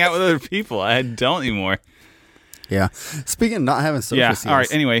hang out with other people. I don't anymore. Yeah. Speaking of not having social Yeah. skills. All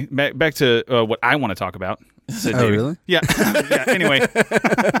right. Anyway, back to what I want to talk about. said Oh, David. really? Yeah. Yeah. Anyway,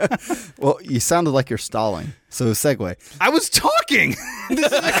 Well, you sounded like you're stalling. So segue. I was talking.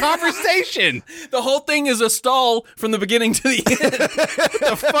 This is a conversation. The whole thing is a stall from the beginning to the end.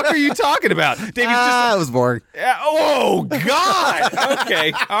 The fuck are you talking about? David's I was boring. Yeah, oh God.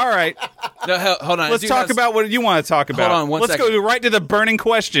 Okay. All right. No, hold on. Let's Dude, talk about what you want to talk about. on one Let's second. go right to the burning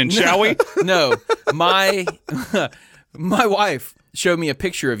question, shall we? No, my wife showed me a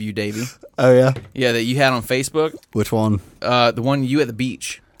picture of you, Davey. Oh, yeah? Yeah, that you had on Facebook. Which one? The one you at the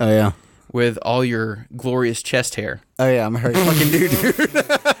beach Oh, yeah. with all your glorious chest hair. Oh, yeah. I'm a hairy fucking dude.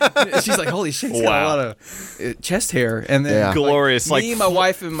 She's like, holy shit, he's got Wow. a lot of chest hair. And then Yeah. Glorious, like me, my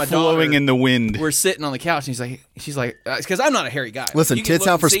wife, and my flowing daughter in the wind. we're sitting on the couch, and she's like, because I'm not a hairy guy. Listen, You can tits look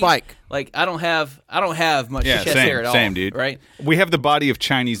out and for see, Spike. Like I don't have much Yeah, chest hair at all. same, dude. Right? We have the body of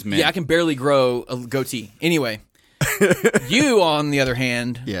Chinese men. Yeah, I can barely grow a goatee. Anyway, you, on the other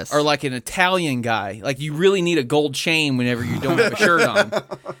hand, Yes. are like an Italian guy. Like you really need a gold chain whenever you don't have a shirt on.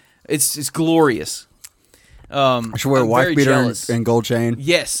 It's glorious. I should wear a I'm wife very beater jealous. and gold chain.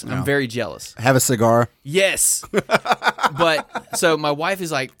 Yes, I'm very jealous. Have a cigar. Yes. But so my wife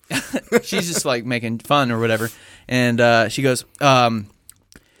is like, she's just like making fun or whatever. And she goes,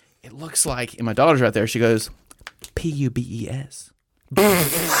 it looks like, and my daughter's right there. She goes, Pubes.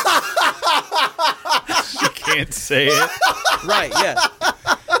 can't say it. Right, yeah.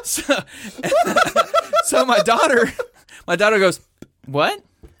 So my daughter goes, what?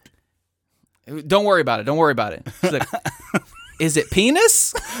 Don't worry about it. Don't worry about it. She's like, is it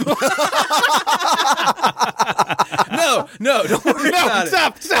penis? No, don't worry about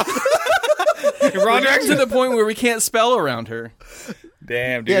it. Stop. We're getting to the point where we can't spell around her.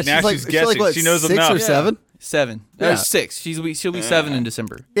 Damn, dude. Yeah, now she's guessing. what, she knows 6 enough. or 7? 7. Yeah. There's 6. She'll be 7 in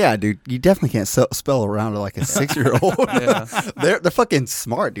December. Yeah, dude. You definitely can't spell around like a 6-year-old. Yeah. They're fucking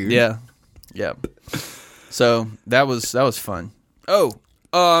smart, dude. Yeah. So that was fun. Oh,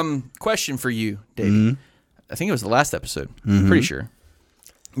 question for you, David. Mm-hmm. I think it was the last episode. I'm pretty sure.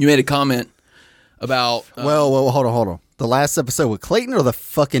 You made a comment about Well, hold on. The last episode with Clayton or the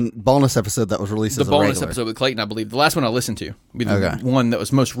fucking bonus episode that was released the as a bonus regular? episode with Clayton, I believe. The last one I listened to. Be the Okay. one that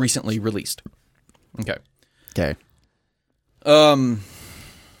was most recently released. Okay. Okay. No,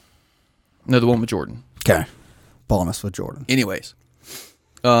 the one with Jordan. Okay. Bonus with Jordan. Anyways,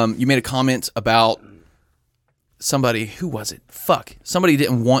 you made a comment about somebody. Who was it? Fuck. Somebody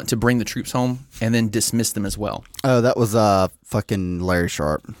didn't want to bring the troops home and then dismissed them as well. Oh, that was fucking Larry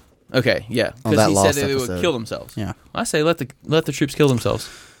Sharp. Okay, yeah, Oh, because that he said lost they would episode. kill themselves. Yeah. I say let the troops kill themselves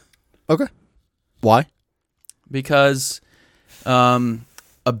Okay. Why? because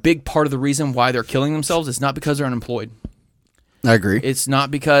a big part of the reason why they're killing themselves is not because they're unemployed. I agree. It's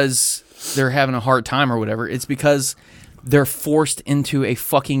not because they're having a hard time or whatever. It's because they're forced into a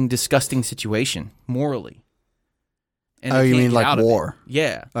fucking disgusting situation morally. And Oh, they you can't mean get like out of it. war?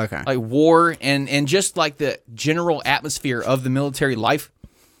 Yeah. Okay. Like war and just like the general atmosphere of the military life,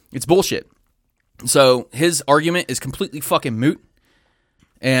 it's bullshit. So his argument is completely fucking moot.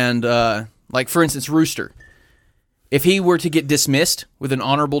 And like for instance, Rooster, if he were to get dismissed with an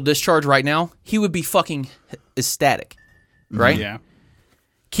honorable discharge right now, he would be fucking ecstatic, right? Yeah.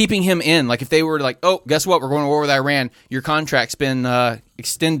 Keeping him in, like if they were like, oh, guess what? We're going to war with Iran. Your contract's been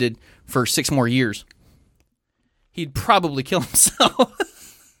extended for 6 more years. He'd probably kill himself.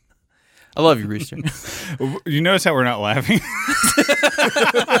 I love you, Rooster. You notice how we're not laughing?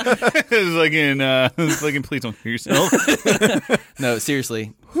 It's like in Please Don't Kill Yourself. No,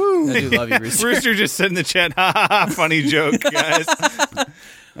 seriously. I do love you, Rooster. Rooster just said in the chat, ha ha ha, funny joke, guys.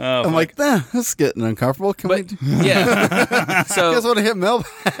 I'm like, that's getting uncomfortable. Can But we? yeah, You guys want to hit Mel?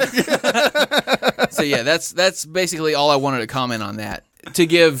 so yeah, that's basically all I wanted to comment on that. To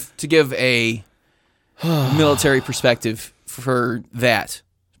give a military perspective for that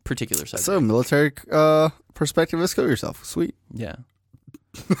particular subject. So military perspective, let's kill yourself. Sweet. Yeah.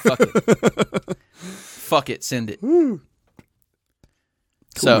 Fuck it. Fuck it. Send it.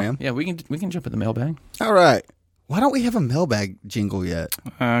 So man. yeah, we can jump in the mailbag. All right. Why don't we have a mailbag jingle yet?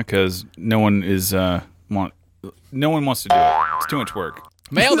 Because no one is no one wants to do it. It's too much work.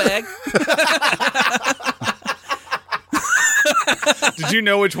 Mailbag. Did you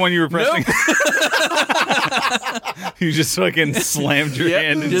know which one you were pressing? You just fucking slammed your Yep,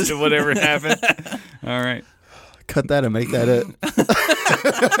 hand just- into whatever happened. All right. Cut that and make that it.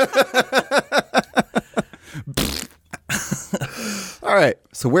 All right.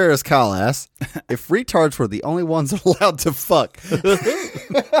 So where is Kyle asked, if retards were the only ones allowed to fuck,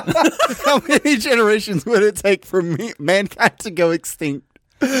 how many generations would it take for mankind to go extinct?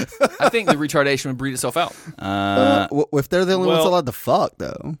 I think the retardation would breed itself out. If they're the only ones well- allowed to fuck,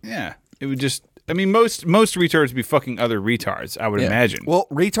 though. Yeah. It would just. I mean, most retards would be fucking other retards. I would Yeah. imagine. Well,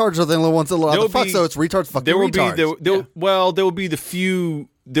 retards are the only ones allowed There'll to fuck, be- so it's retards fucking there will retards. be there will be the few.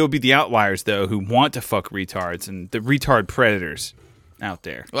 There will be the outliers though who want to fuck retards and the retard predators out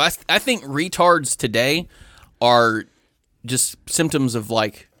there. Well, I think retards today are just symptoms of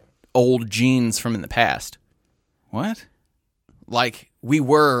like old genes from in the past. What? Like we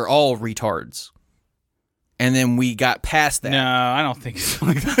were all retards, and then we got past that. No, I don't think it's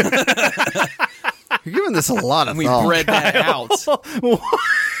like that. You're giving this a lot of We thought. bred that out.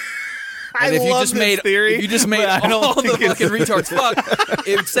 And if you love just this made theory, if you just made but I don't all the think it's- fucking retards fuck,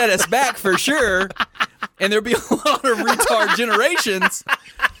 it would set us back for sure, and there'd be a lot of retard generations.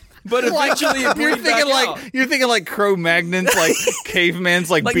 But eventually, it You're breed back thinking out. like you're thinking like Cro-Magnons, like cavemans,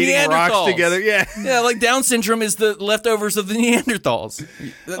 like beating rocks Neanderthals. together. Yeah. Yeah, like Down syndrome is the leftovers of the Neanderthals.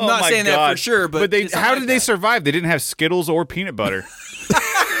 Oh Not my saying that God. for sure, but they it's how like did they that. survive? They didn't have Skittles or peanut butter.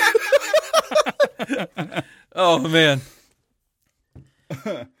 Oh man,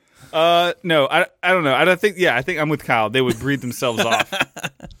 No, I don't know. I don't think. Yeah, I think I'm with Kyle. They would breed themselves off.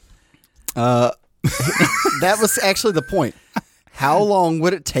 That was actually the point. How long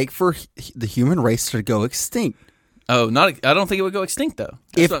would it take for the human race to go extinct? oh, not. I don't think it would go extinct though.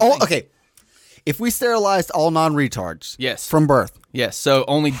 That's If what I'm saying. okay, if we sterilized all non-retards, Yes. from birth, Yes, so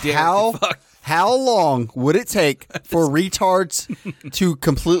only Derek how can fuck. how long would it take for retards to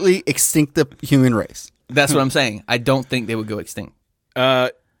completely extinct the human race? That's what I'm saying. I don't think they would go extinct.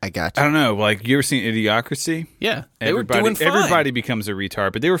 I got I you. don't know. Like you ever seen Idiocracy? Yeah, they were Everybody, doing fine. everybody becomes a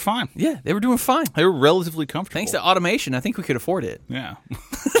retard, but they were fine. Yeah, they were doing fine. They were relatively comfortable. Thanks to automation, I think we could afford it. Yeah.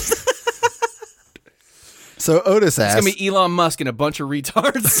 So Otis It's asked, gonna be Elon Musk and a bunch of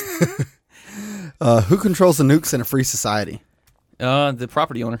retards. who controls the nukes in a free society? The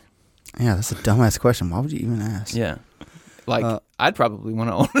property owner. Yeah, that's a dumbass question. Why would you even ask? Yeah, like I'd probably want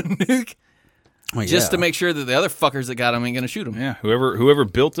to own a nuke Well, just yeah. to make sure that the other fuckers that got them ain't gonna shoot them. Yeah. Whoever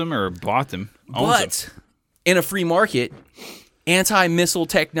built them or bought them owns them. But in a free market, anti-missile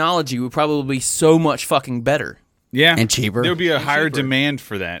technology would probably be so much fucking better. Yeah. And cheaper. There would be a higher cheaper. demand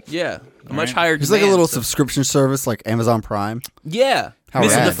for that. Yeah, a much Right. higher. It's like a demand, little so- subscription service like Amazon Prime. Yeah, How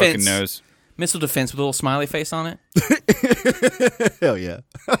missile rad. defense. Fucking knows. Missile defense with a little smiley face on it. Hell yeah.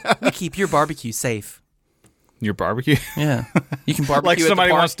 We keep your barbecue safe. Your barbecue? Yeah, you can barbecue. Like at the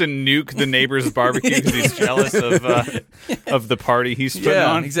somebody park. wants to nuke the neighbor's barbecue because he's jealous of the party he's putting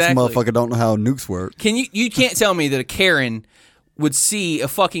Yeah, on. This exactly. motherfucker don't know how nukes work. Can you can't tell me that a Karen would see a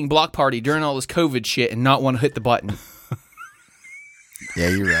fucking block party during all this COVID shit and not want to hit the button? Yeah,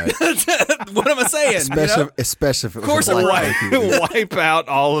 you're right. What am I saying? Especially if it was course a I'm black right. barbecue. Wipe out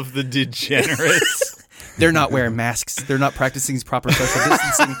all of the degenerates. They're not wearing masks. They're not practicing proper social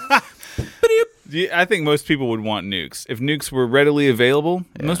distancing. I think most people would want nukes. If nukes were readily available,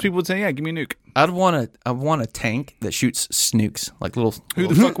 most people would say, "Yeah, give me a nuke." I want a tank that shoots snukes, like little. Who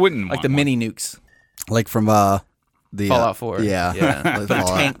the fuck wouldn't like want the one? mini nukes? Like from the Fallout 4. Yeah, yeah. Like But a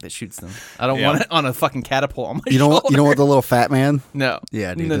Fallout. tank that shoots them. I don't Yeah. want it on a fucking catapult on my You know what? shoulder. You know what? The little fat man. No.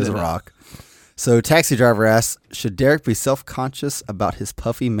 Yeah, dude, No, there's no, a no. rock. So, taxi driver asks, should Derek be self-conscious about his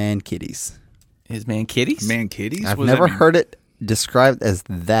puffy man kitties? His man kitties? Man kitties? I've What does never that mean? heard it described as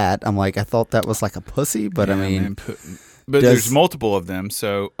that. I'm like, I thought that was like a pussy, but I Yeah, mean, man, but does- there's multiple of them.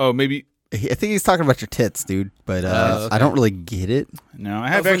 So, maybe I think he's talking about your tits, dude. But okay. I don't really get it. no. I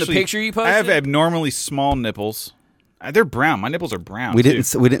have from the actually picture you I have posted? abnormally small nipples. They're brown. My nipples are brown. We too.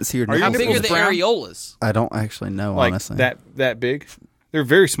 didn't see your Are your How nipples. big are nipples the brown? areolas? I don't actually know, like honestly. that big. They're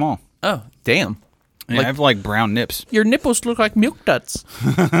very small. Oh, damn. Yeah, I have like brown nips. Your nipples look like milk duds.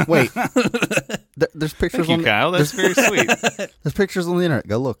 Wait, there's pictures Thank you, on Kyle. That's very sweet. there's pictures on the internet.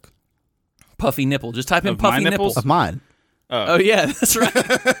 Go look Puffy nipple. Just type in Of my puffy nipples? nipple. of mine. Oh, yeah, that's right.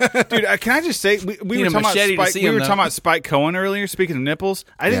 Dude, can I just say we Need were a talking about machete to Spike. see We him, were though. talking about Spike Cohen earlier. Speaking of nipples,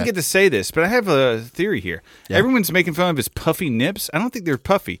 I didn't Yeah. get to say this, but I have a theory here. Yeah. Everyone's making fun of his puffy nips. I don't think they're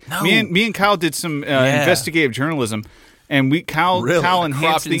puffy. No. Me and Kyle did some investigative journalism, and Kyle Cropped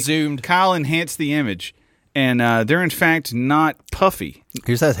enhanced and zoomed. Kyle enhanced the image, and they're in fact not puffy.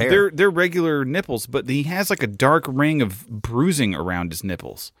 Here's his hair. They're regular nipples, but he has like a dark ring of bruising around his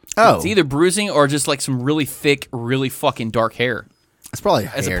nipples. Oh, It's either bruising or just like some really thick, really fucking dark hair. it's probably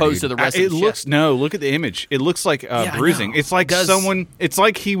As hair, opposed to dude. the rest of It the looks chest. no. Look at the image. It looks like I bruising. know. It's like Does- someone. It's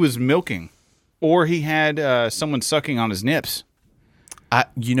like he was milking, or he had someone sucking on his nips.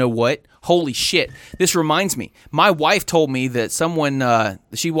 You know what? Holy shit. This reminds me. My wife told me that someone,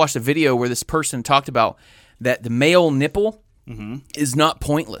 she watched a video where this person talked about that the male nipple is not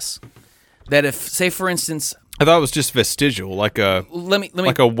pointless. That if, say for instance, I thought it was just vestigial, like a let me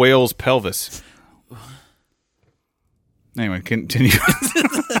like a whale's pelvis. Anyway, continue.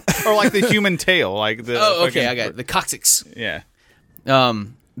 Or like the human tail, like the. Oh, okay, fucking- I got it. The coccyx. Yeah.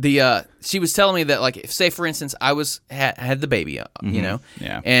 She was telling me that, like, if, say for instance, I had the baby, you know,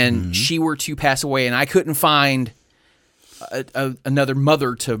 Yeah. and she were to pass away, and I couldn't find another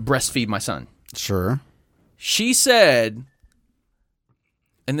mother to breastfeed my son. Sure. She said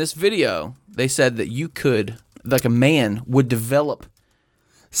in this video, they said that you could, like, a man would develop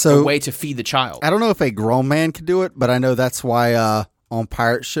a So way to feed the child. I don't know if a grown man could do it, but I know that's why on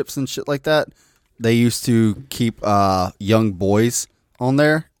pirate ships and shit like that, they used to keep young boys on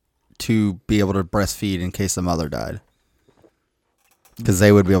there to be able to breastfeed in case the mother died, because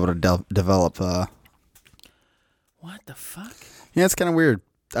they would be able to develop. What the fuck? Yeah, it's kind of weird.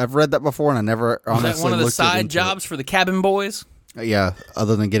 I've read that before, and I never Is honestly that one of the looked side into jobs for the cabin boys? it. Yeah,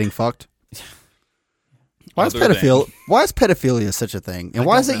 other than getting fucked. Why is Other than- Why is pedophilia such a thing, and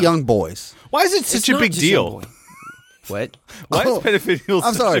why is it young boys? Why is it such It's a not big just young deal? boy. What? Why Oh, is pedophilia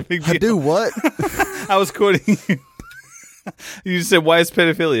I'm such sorry. a big I deal? do what? I was quoting you. You said, "Why is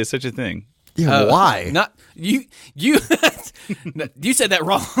pedophilia such a thing?" Yeah, why? Not you. You. You said that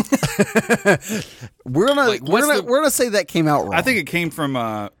wrong. We're gonna Like, what's the- we're gonna say that came out wrong. I think it came from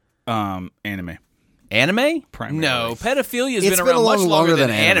anime. Anime? Primarily. No, pedophilia has It's been been around a much long- longer longer than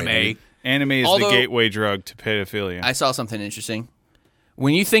than anime, anime. dude. Anime is Although- the gateway drug to pedophilia. I saw something interesting.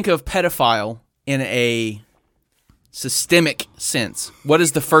 When you think of pedophile in a systemic sense, what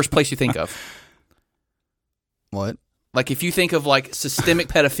is the first place you think of? what? Like, if you think of like systemic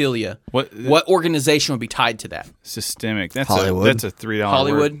pedophilia, What- organization would be tied to that? Systemic. That's Hollywood. that's a $3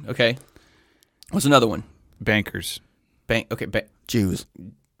 Hollywood. word. Okay. What's another one? Bankers. Bank. Okay. Jews.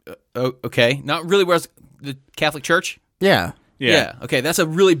 Oh, okay. Not really. Whereas the Catholic Church. Yeah. Yeah. Okay. That's a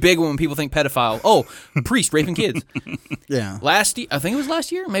really big one when people think pedophile. Oh, priest raping kids. Yeah. Last year, I think it was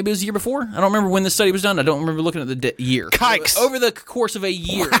last year. Maybe it was the year before. I don't remember when this study was done. I don't remember looking at the year. Kikes. Over the course of a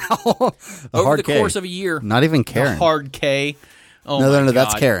year. The Over hard the K. course of a year. Not even The Karen. hard K. Oh No, my no,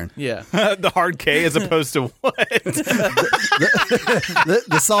 that's God. Karen. Yeah. The hard K as opposed to what?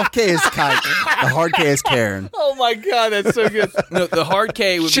 The soft K is kite. The hard K is Karen. Oh my god, that's so good. No, the hard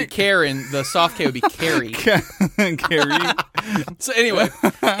K would be Karen. The soft K would be Carrie. Carrie. So anyway,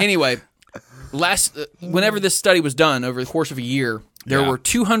 whenever this study was done over the course of a year, there Yeah. were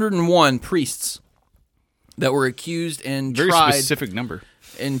 201 priests that were accused and Very tried specific number.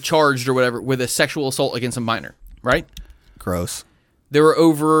 and charged or whatever with a sexual assault against a minor. Right? Gross. There were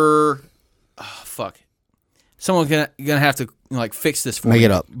over. Oh, fuck. Someone's gonna have to like fix this for Make me.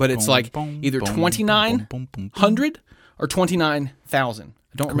 it up. But it's like either 2,900 or 29,000.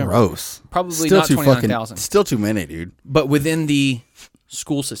 I don't remember. Gross. Probably Still not too 29,000. Still too many, dude. But within the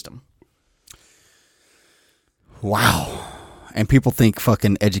school system. Wow. And people think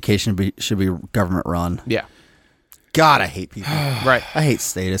fucking education should be government run. Yeah. God, I hate people. Right. I hate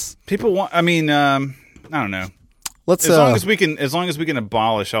status. People want. I mean, I don't know. Let's As long as we can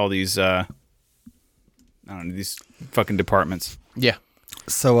abolish all these, I don't know, these fucking departments. Yeah.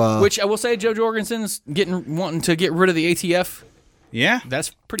 so Which I will say, Joe Jorgensen's wanting to get rid of the ATF. Yeah. That's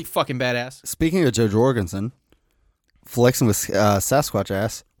pretty fucking badass. speaking of Joe Jorgensen, flexing with Sasquatch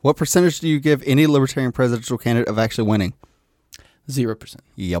ass, what percentage do you give any libertarian presidential candidate of actually winning? 0%.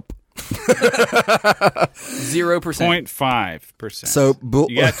 Yep. 0%. 0.5%. So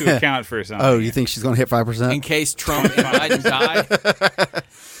you have to account for something. Oh, you think she's going to hit 5%? In case Trump and Biden die.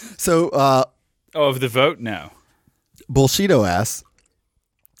 So of the vote? No. Bullshito asks,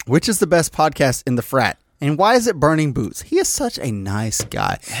 which is the best podcast in the frat? And why is it Burning Boots? He is such a nice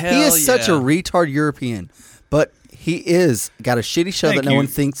guy. Hell he is such a yeah. retard European. But he is got a shitty show Thank that no you. one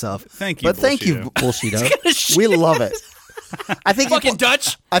thinks of. Thank you, But thank you, Bullshito. We love it. I think Fucking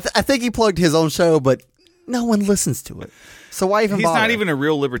Dutch. I think he plugged his own show, but no one listens to it. So why even He's bother? not even a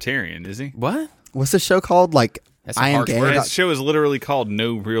real libertarian, is he? What? What's this show called? Like, That's some I am harsh gay. words. His show is literally called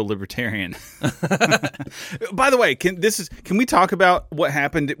No Real Libertarian. By the way, can we talk about what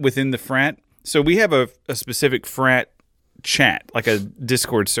happened within the frat? So we have a specific frat chat, like a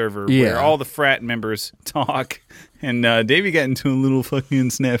Discord server Yeah. where all the frat members talk. And Davey got into a little fucking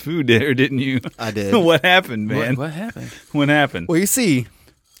snafu there, didn't you? I did. What happened, man? What happened? What happened? Well, you see,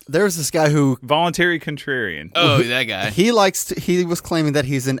 there's this guy who Voluntary contrarian. Oh, that guy. he was claiming that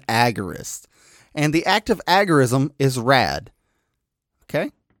he's an agorist. And the act of agorism is rad. Okay?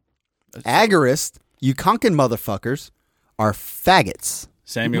 Agorist, you conkin motherfuckers, are faggots.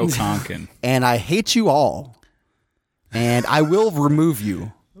 Samuel Conkin. And I hate you all. And I will remove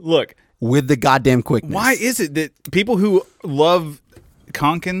you Look, with the goddamn quickness. why is it that people who love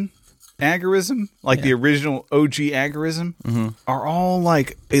Conkin agorism, like the original OG agorism, are all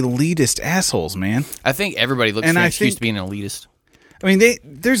like elitist assholes, man? I think everybody looks And for an I excuse think- to be an elitist. I mean,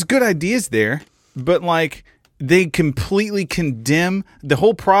 there's good ideas there, but like they completely condemn. The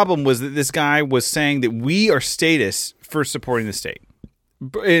whole problem was that this guy was saying that we are statists for supporting the state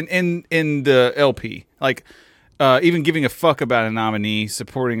in the LP, like even giving a fuck about a nominee,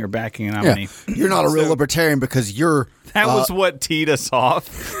 supporting or backing a Yeah. nominee. You're not a real libertarian because you're. That was what teed us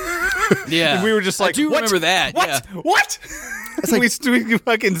off. Yeah. And we were just like, I do what? remember that. What? Yeah. What? like- we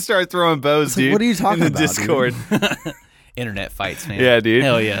fucking start throwing bows, like, dude. what are you talking in the about, dude? Discord? Internet fights, man. Yeah, dude.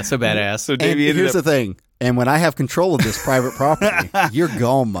 Hell yeah. So badass. So And Davey ended here's up. the thing. And when I have control of this private property, you're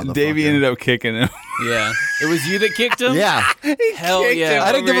gone, motherfucker. Davey ended up kicking him. Yeah. It was you that kicked him? Yeah. Hell kicked yeah. him.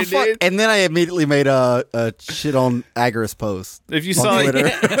 I didn't give a Over, fuck. dude. And then I immediately made a shit on Agorist post. If you on saw Twitter.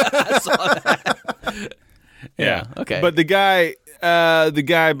 I saw that. Yeah. Okay. But the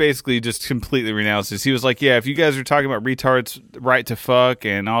guy basically just completely renounced this. He was like, "Yeah, if you guys are talking about retards' right to fuck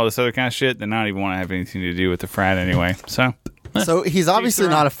and all this other kind of shit, then I don't even want to have anything to do with the frat anyway." So So he's obviously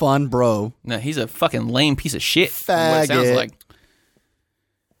not a fun bro. no, he's a fucking lame piece of shit. What it sounds Faggot. like.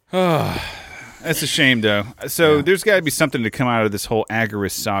 that's a shame, though. So there's got to be something to come out of this whole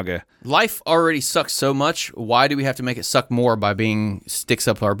agorist saga. Life already sucks so much. Why do we have to make it suck more by being sticks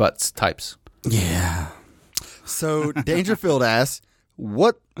up our butts types? Yeah. So Dangerfield asks,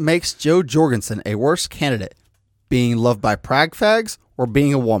 what makes Joe Jorgensen a worse candidate? Being loved by prag fags or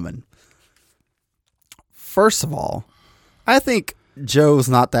being a woman? First of all, I think Joe's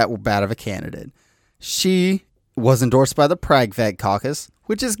not that bad of a candidate. She was endorsed by the Prag Fag Caucus,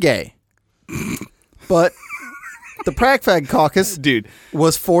 which is gay. But the Prag Fag Caucus Dude,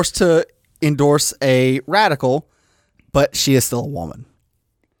 was forced to endorse a radical, but she is still a woman.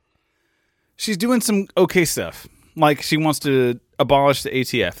 she's doing some okay stuff. Like she wants to abolish the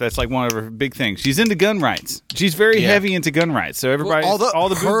ATF. That's like one of her big things. She's into gun rights. She's very heavy into gun rights. So everybody, Well, all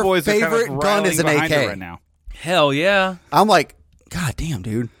the her boot boys are kind favorite of gun is an behind her AK. right now. Hell yeah. I'm like, God damn,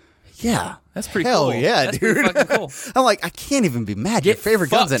 dude. Yeah. That's pretty Hell cool. yeah, That's dude. pretty fucking cool. I'm like, I can't even be mad. Your Get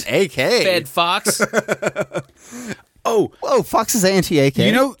favorite gun's an fucked, AK. Fed Fox. Oh, Whoa, Fox is anti-AK.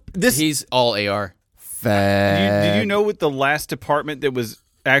 you know this. He's all AR. Did you know what the last department that was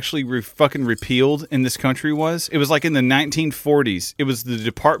actually fucking repealed in this country was? It was like in the 1940s. It was the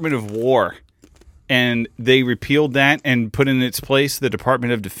Department of War, and they repealed that and put in its place the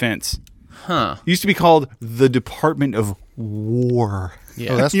Department of Defense. Huh. It used to be called the Department of War.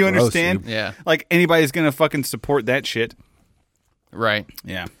 Yeah. Oh, that's You gross, understand? dude. Yeah. Like anybody's gonna fucking support that shit. Right.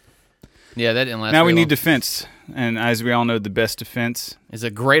 Yeah. Yeah, that didn't last Now we very need long. defense, and as we all know, the best defense, It's a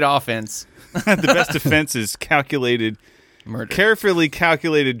great offense. the best defense is calculated, Murder. carefully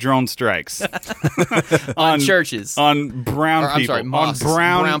calculated drone strikes on churches. on brown Or, I'm people, sorry, on mosques.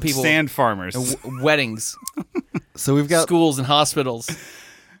 brown Brown people. sand farmers. Weddings. So we've got schools and hospitals.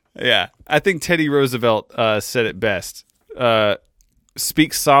 Yeah, I think Teddy Roosevelt said it best.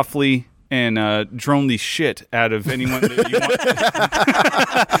 Speak softly and drone the shit out of anyone that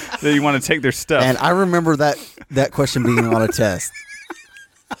you want to take their stuff. And I remember that question being on a test.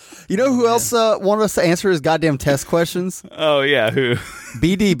 You know who else wanted us to answer his goddamn test questions? Oh, yeah, who?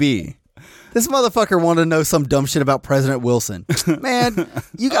 BDB. This motherfucker wanted to know some dumb shit about President Wilson. Man,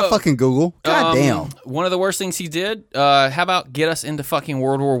 you got fucking Google. God damn. One of the worst things he did, how about get us into fucking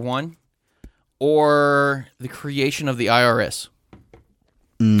World War I or the creation of the IRS?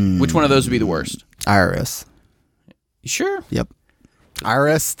 Which one of those would be the worst? IRS. You sure? Yep.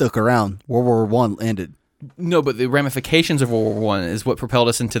 IRS stuck around. World War I ended. No, but the ramifications of World War I is what propelled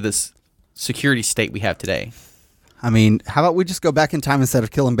us into this security state we have today. I mean, how about we just go back in time instead of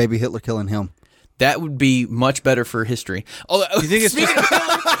killing baby Hitler, killing him? That would be much better for history. Although, You think it's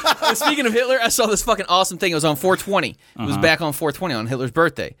speaking of Hitler, I saw this fucking awesome thing. It was on 420. It was back on 420 on Hitler's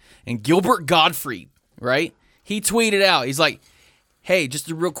birthday. And Gilbert Gottfried, right? He tweeted out, he's like, hey, just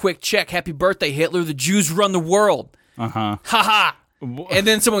a real quick check. Happy birthday, Hitler. The Jews run the world. Ha ha. And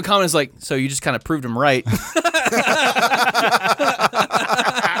then someone comments like, so you just kind of proved him right.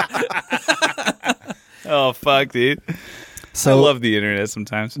 Oh, fuck, dude. So I love the internet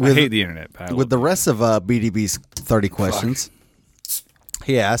sometimes. I hate the internet. But I with love the rest of BDB's 30 questions,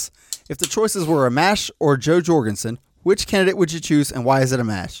 he asks, if the choices were a MASH or Joe Jorgensen, which candidate would you choose and why is it a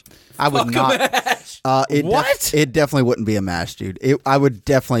MASH? I would not. What? It definitely wouldn't be a MASH, dude. I would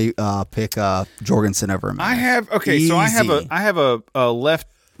definitely pick Jorgensen over a MASH. So I have Easy. a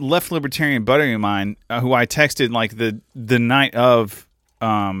left libertarian buddy of mine who I texted like the night of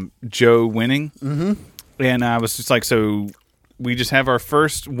Joe winning, and I was just like, so we just have our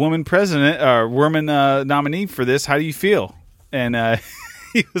first woman president, woman nominee for this. How do you feel? And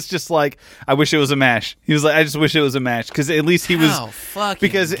he was just like, I wish it was a MASH. He was like, I just wish it was a MASH because at least he was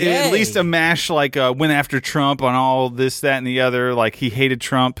because at least a MASH like went after Trump on all this, that, and the other. Like he hated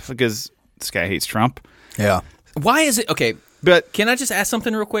Trump because this guy hates Trump. Yeah. Why is it okay? But Can I just ask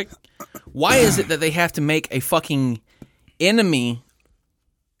something real quick? Why is it that they have to make a fucking enemy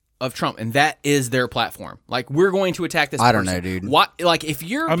of Trump, and that is their platform? Like, we're going to attack this I don't person. know, dude. What? Like, if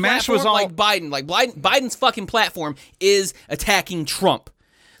your A MASH platform, was all- like Biden's fucking platform is attacking Trump.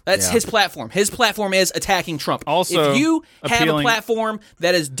 That's Yeah. his platform. His platform is attacking Trump. Also if you have a appealing- platform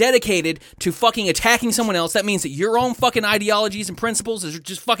that is dedicated to fucking attacking someone else, that means that your own fucking ideologies and principles are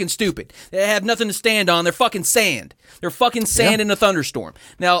just fucking stupid. They have nothing to stand on. They're fucking sand. They're fucking sand in a thunderstorm.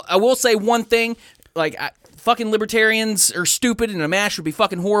 Now, I will say one thing. Like, fucking libertarians are stupid, and a MASH would be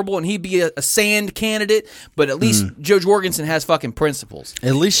fucking horrible, and he'd be a sand candidate. But at least Joe Jorgensen has fucking principles.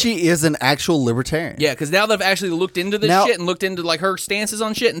 At least she is an actual libertarian. Yeah, because now that I've actually looked into this Now- shit and looked into like her stances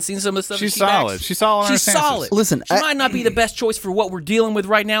on shit and seen some of the stuff, She's that she backs, solid. She's solid on her She's stances. solid. Listen, she I- might not be the best choice for what we're dealing with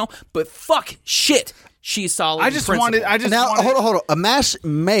right now, but fuck shit, she's solid. I in just principle. wanted. Now, hold on. A MASH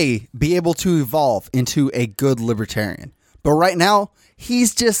may be able to evolve into a good libertarian. But right now,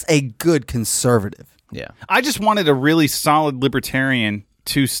 he's just a good conservative. Yeah. I just wanted a really solid libertarian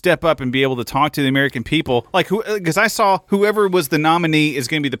to step up and be able to talk to the American people. Like, because I saw whoever was the nominee is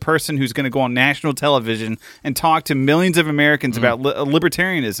going to be the person who's going to go on national television and talk to millions of Americans about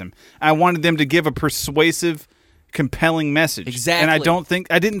libertarianism. I wanted them to give a persuasive, compelling message. Exactly. And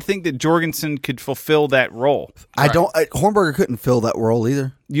I didn't think that Jorgensen could fulfill that role. Hornberger couldn't fill that role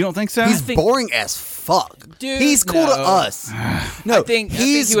either. You don't think so? He's think- boring as fuck. Dude, he's cool to no. us. No, I think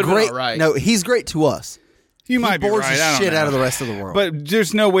he's he would've been great. all right. No, he's great to us. you He might be bores right. the I don't shit know. out of the rest of the world. But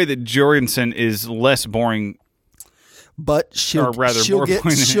there's no way that Jorgensen is less boring. But she'll Or rather, more get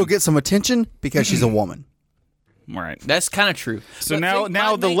boring than she'll him. get some attention because she's a woman. Right. That's kind of true. So But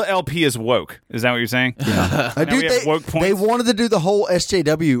now think the Biden- LP is woke. Is that what you're saying? Yeah. Dude, we have woke points? they wanted to do the whole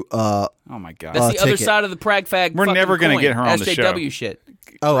SJW. Oh my god. That's the other ticket. side of the prag fag. We're fucking never gonna coin. get her on the SJW show. shit.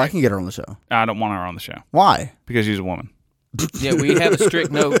 I can get her on the show. I don't want her on the show Why? because she's a woman. Yeah, we have a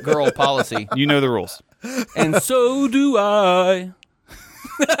strict no girl policy, You know the rules. and so do I.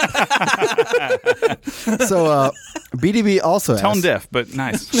 So BDB also Tone asked, deaf, but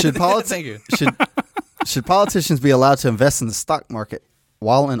nice. should Thank you. should politicians be allowed to invest in the stock market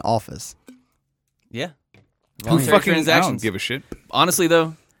while in office? Yeah. Who Voluntary fucking? I don't transactions. give a shit. Honestly,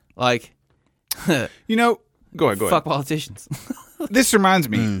 though, like, You know. Go ahead. fuck politicians. This reminds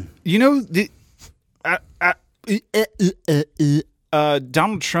me. You know,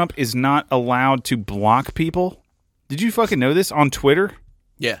 Donald Trump is not allowed to block people. Did you fucking know this on Twitter?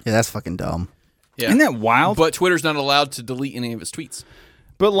 Yeah. Yeah, that's fucking dumb. Yeah. Isn't that wild? But Twitter's not allowed to delete any of his tweets.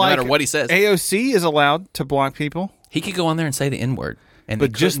 But like, matter what he says. AOC is allowed to block people. He could go on there and say the N-word. And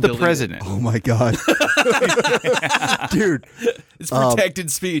but they just couldn't the delete it. president. Oh my god, dude! It's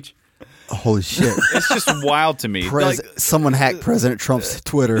protected speech. Holy shit! It's just wild to me. Like, Someone hacked President Trump's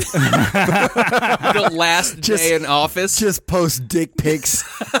Twitter. The last Just- day in office. Just post dick pics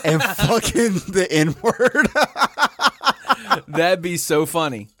and fucking the N word. That'd be so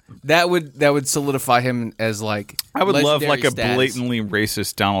funny. That would solidify him as like. I would love legendary like a status. blatantly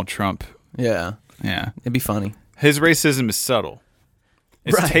racist Donald Trump. Yeah, Yeah. it'd be funny. His racism is subtle.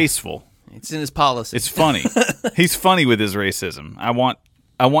 It's Right. tasteful. It's in his policy. It's funny. He's funny with his racism. I want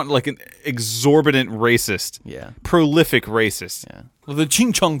like an exorbitant racist. Yeah. Prolific racist. Yeah. Well, the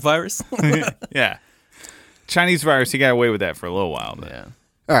Ching Chong virus. Yeah. Chinese virus, he got away with that for a little while. But, Yeah.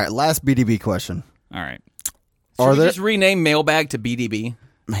 All right, last BDB question. all right. Should Are we there just rename mailbag to BDB?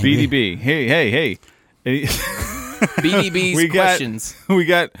 BDB. Hey. BDB's We got- questions. We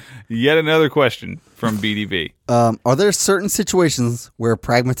got yet another question from BDB. Are there certain situations where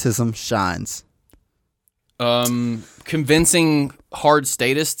pragmatism shines? Convincing hard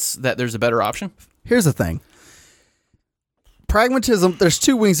statists that there's a better option. Here's the thing. Pragmatism, there's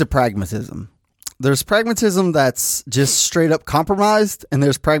two wings of pragmatism. There's pragmatism that's just straight up compromised, and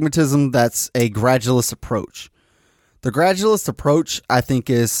there's pragmatism that's a gradualist approach. The gradualist approach, I think,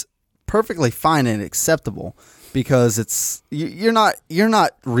 is perfectly fine and acceptable because it's you're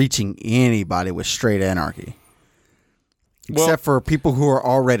not reaching anybody with straight anarchy. Well- Except for people who are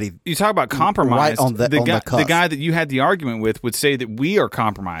already You talk about compromise. Right on the the cusp. guy that you had the argument with would say that we are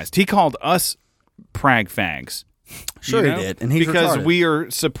compromised. He called us prag fags. sure you know? he did, and he's because retarded. we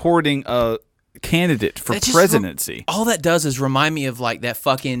are supporting a candidate for That just presidency. All that does is remind me of like that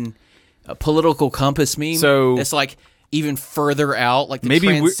fucking political compass meme. So- it's like even further out, like the Maybe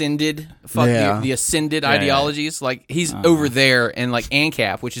we- transcended, fucking Yeah. the ascended Yeah, ideologies. Like he's over there, and like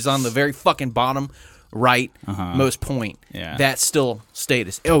ANCAP, which is on the very fucking bottom right most point. Yeah. That's still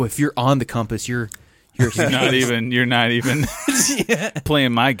status. Oh, if you're on the compass, you're You're not even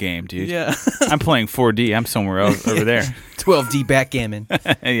playing my game, dude. yeah. I'm playing 4D. I'm somewhere else over there. 12D backgammon.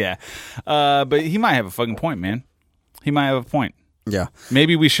 Yeah. But he might have a fucking point, man. He might have a point. yeah.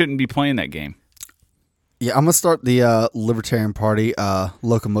 Maybe we shouldn't be playing that game. Yeah, I'm gonna start the Libertarian Party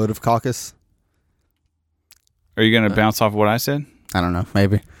locomotive caucus. Are you going to bounce off what I said? I don't know,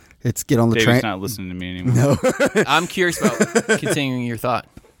 maybe it's get on the David's train. not listening to me anymore. No, I'm curious about continuing your thought.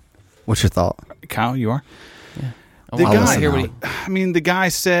 what's your thought? Kyle, you are? I The want to guy- hear what he. I mean, the guy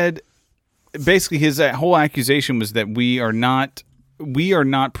said basically his whole accusation was that we are not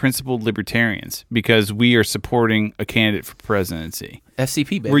principled libertarians because we are supporting a candidate for presidency.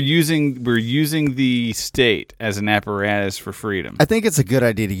 FCP, baby. We're using the state as an apparatus for freedom. I think it's a good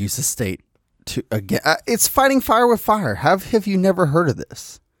idea to use the state to again. It's fighting fire with fire. Have you never heard of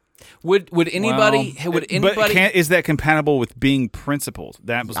this? Would anybody? Well, would anybody? But is that compatible with being principled?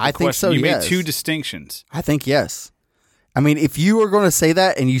 That was the I question. think so, You yes. made two distinctions. I think yes. I mean, if you are going to say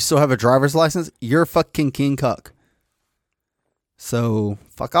that and you still have a driver's license, you're a fucking king cuck. So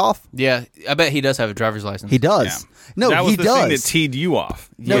fuck off. Yeah, I bet he does have a driver's license. He does. Yeah. No, that was he the does. thing that teed you off.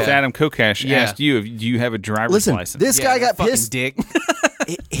 Yeah. With Adam Kokesh Yeah. asked you, do you have a driver's Listen, license? this guy got fucking pissed. Dick.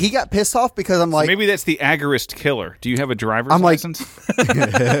 He got pissed off because I'm like, Maybe that's the agarist killer. Do you have a driver's I'm like- license?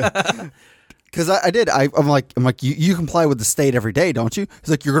 because I did. I'm like, you comply with the state every day, don't you? He's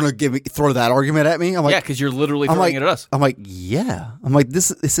like, you're going to throw that argument at me. I'm like, Yeah, because you're literally I'm throwing like, it at us. I'm like, yeah. I'm like, it's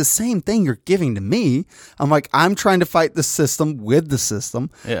the same thing you're giving to me. I'm like, I'm trying to fight the system with the system,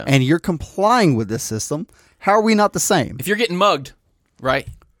 Yeah. and you're complying with the system. How are we not the same? If you're getting mugged, right?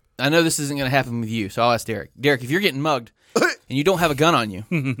 I know this isn't going to happen with you, so I'll ask Derek. Derek, if you're getting mugged and you don't have a gun on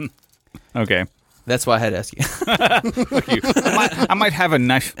you, Okay. that's why I had to ask you. Fuck you. I might have a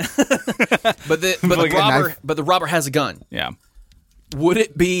knife. But the Like a robber, knife. but the robber has a gun. Yeah. Would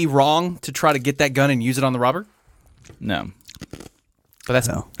it be wrong to try to get that gun and use it on the robber? No. But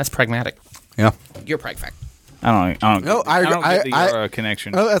No. that's pragmatic. Yeah. You're pragmatic. I don't. No, I don't agree. get the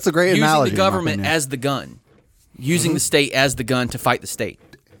connection. Oh, that's a great Using analogy. the in my government opinion. as the gun, using the state as the gun to fight the state.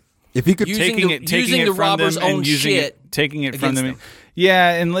 if you could using taking the- it, taking using it the from robber's them and own using shit it, taking it from against them. them. Yeah,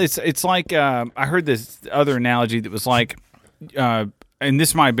 and it's like I heard this other analogy that was like, and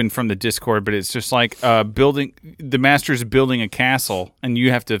this might have been from the Discord, but it's just like building. The master's building a castle, and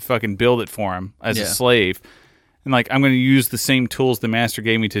you have to fucking build it for him as Yeah. a slave. And like, I'm going to use the same tools the master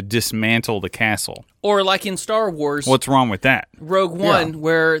gave me to dismantle the castle. Or like in Star Wars, What's wrong with that? Rogue One, Yeah.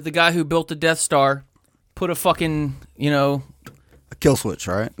 where the guy who built the Death Star put a fucking, a kill switch,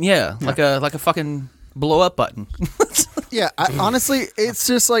 right? like a fucking blow up button. Yeah. Honestly, it's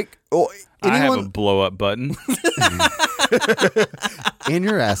just like I have a anyone blow up button. in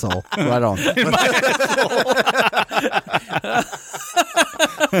your asshole. Right on.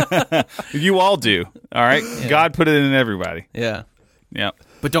 You all do. All right. God put it in everybody. Yeah. Yep.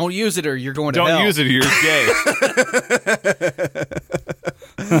 But don't use it or you're going to hell. Don't use it or you're gay.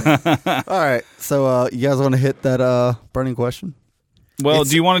 All right. So you guys want to hit that burning question? Well,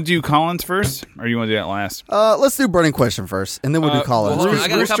 do you want to do Collins first, or do you want to do that last? Let's do burning question first, and then we'll do Collins. well, hold on, I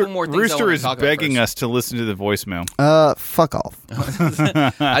got a couple more things I Rooster wanna is talk about begging first. us to listen to the voicemail. Fuck off.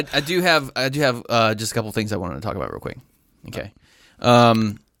 I do have just a couple things I wanted to talk about real quick. Okay.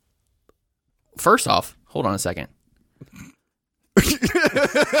 First off, hold on a second.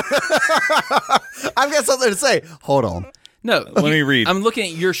 I've got something to say. Hold on. No, Let me read. I'm looking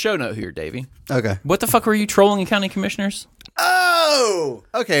at your show note here, Davey. Okay. What the fuck were you trolling county commissioners? Oh,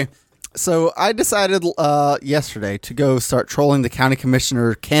 okay. So I decided yesterday to go start trolling the county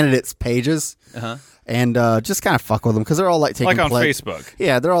commissioner candidates' pages, and just kind of fuck with them because they're all like taking Like on Facebook.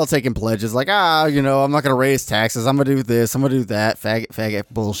 Yeah, they're all taking pledges like, I'm not going to raise taxes. I'm going to do this. I'm going to do that. Faggot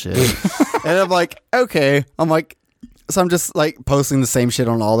bullshit. And I'm like, okay. So I'm just like posting the same shit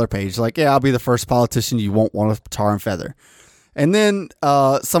on all their pages. Like, yeah, I'll be the first politician you won't want to tar and feather. And then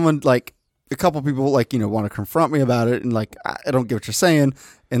someone like a couple people like, want to confront me about it. And like, I don't get what you're saying.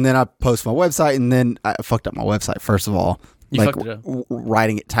 And then I post my website and then I fucked up my website. First of all, You like fucked it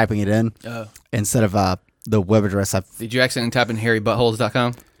up. typing it in instead of the web address. Did you accidentally type in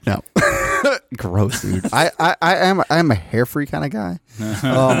hairybuttholes.com? No. Gross, dude. I am a hair free kind of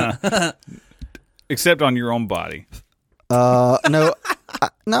guy. Except on your own body. No,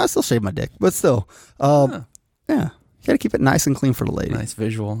 I still shave my dick, but still, yeah, you got to keep it nice and clean for the lady. Nice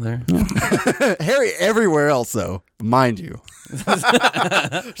visual there. Hairy everywhere else, though, mind you.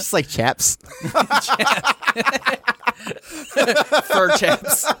 Just like chaps. Fur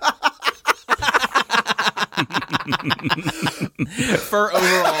chaps. Fur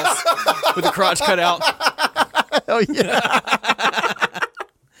overalls with the crotch cut out. Oh yeah.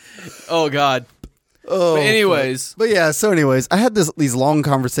 Oh God. Oh, But anyways, but yeah. So, anyways, I had these long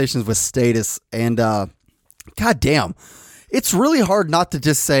conversations with Status, and God damn, it's really hard not to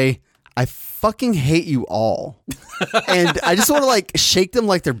just say I fucking hate you all, and I just want to like shake them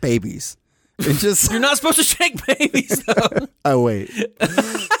like they're babies, and just you're not supposed to shake babies though. oh wait.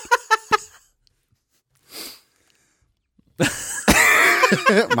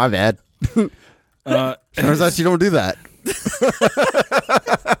 My bad. Turns out you don't do that.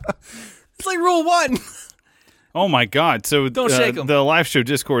 It's like rule 1. Oh my God! So Don't shake 'em. The live show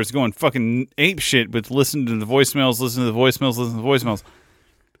Discord is going fucking ape shit with listen to the voicemails.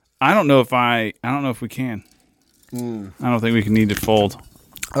 I don't know if we can. I don't think we can need to fold.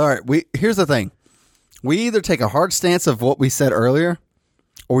 All right. Here's the thing. We either take a hard stance of what we said earlier,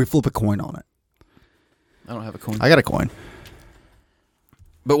 or we flip a coin on it. I don't have a coin. I got a coin.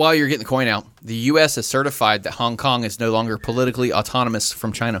 But while you're getting the coin out, the U.S. has certified that Hong Kong is no longer politically autonomous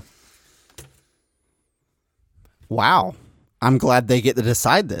from China. Wow. I'm glad they get to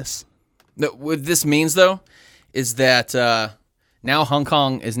decide this. No, what this means, though, is that now Hong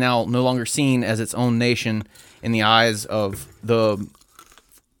Kong is now no longer seen as its own nation in the eyes of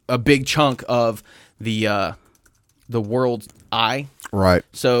a big chunk of the world's eye. Right.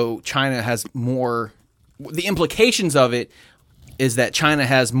 So China has more. The implications of it is that China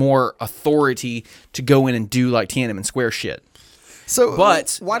has more authority to go in and do like Tiananmen Square shit. So,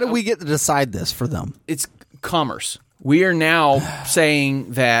 But- why do we get to decide this for them? It's commerce. We are now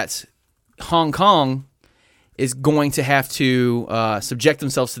saying that Hong Kong is going to have to subject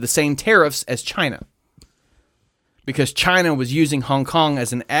themselves to the same tariffs as China. Because China was using Hong Kong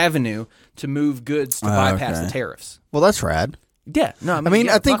as an avenue to move goods to bypass okay. the tariffs. Well, that's rad. Yeah, no, I mean,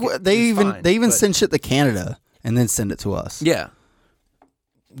 yeah, I think fuck it. they It's fine, even but- send shit to Canada and then send it to us. Yeah,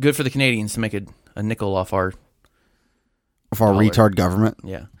 good for the Canadians to make a nickel off our Of our dollar. retard government.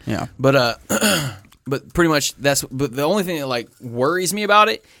 yeah. Yeah. But but pretty much but the only thing that like worries me about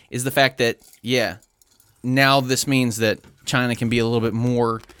it is the fact that now this means that China can be a little bit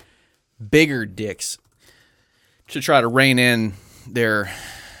more bigger dicks to try to rein in their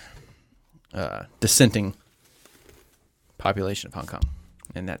dissenting population of Hong Kong,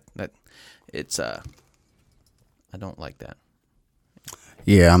 and that it's I don't like that.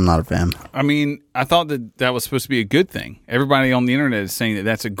 Yeah, I'm not a fan. I mean, I thought that was supposed to be a good thing. Everybody on the internet is saying that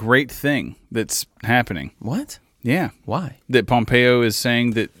that's a great thing that's happening. What? Yeah. Why? That Pompeo is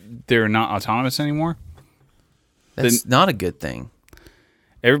saying that they're not autonomous anymore. That's not a good thing.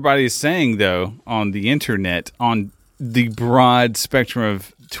 Everybody is saying, though, on the internet, on the broad spectrum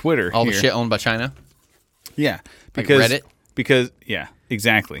of Twitter, All here, the shit owned by China. yeah, Like Reddit? because yeah,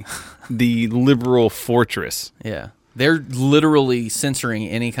 exactly, the liberal fortress. Yeah. They're literally censoring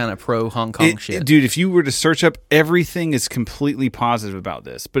any kind of pro Hong Kong shit. Dude, if you were to search up, everything is completely positive about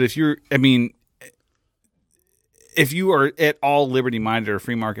this. But if you are at all liberty minded or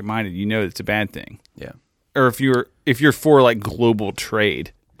free market minded, you know it's a bad thing. Yeah. Or if you're for like global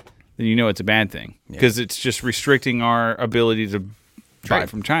trade, then you know it's a bad thing because it's just restricting our ability to buy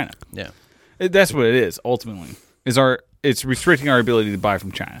from China. Yeah. That's what it is ultimately. It's restricting our ability to buy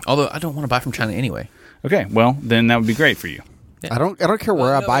from China. Although I don't want to buy from China anyway. Okay, well then that would be great for you. I don't care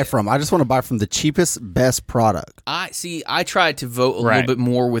where I buy from. I just want to buy from the cheapest, best product. I tried to vote a little bit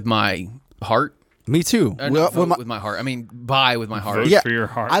more with my heart. Me too. Not vote with my heart. I mean, buy with my heart. Vote for your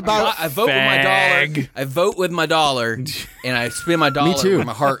heart. I vote with my dollar. I vote with my dollar, and I spend my dollar where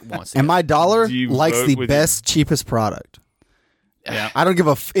my heart wants it. And my dollar likes vote the with best, cheapest product. Yeah. I don't give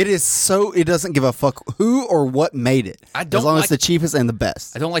a. It doesn't give a fuck who or what made it. As long as it's the cheapest and the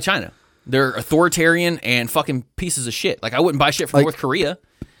best. I don't like China. They're authoritarian and fucking pieces of shit. Like I wouldn't buy shit from North Korea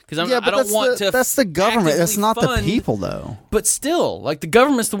because I don't want to. That's the government. That's not the fund, people, though. But still, like the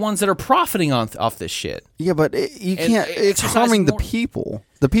government's the ones that are profiting off this shit. Yeah, but you can't. It's harming the people.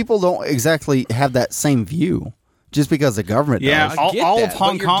 The people don't exactly have that same view. Just because the government does. all of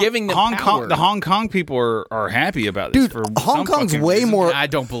Hong Kong, giving them Kong, the Hong Kong people are happy about this. Dude, for Hong some Kong's fucking way reason. more. I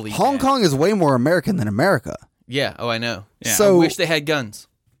don't believe Hong Kong is way more American than America. Yeah. Oh, I know. Yeah. So I wish they had guns.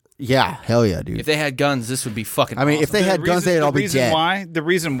 Yeah, hell yeah, dude. If they had guns, this would be fucking. I mean, awesome. if they had guns, they'd all be dead. The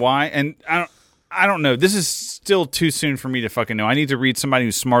reason why, and I don't know. This is still too soon for me to fucking know. I need to read somebody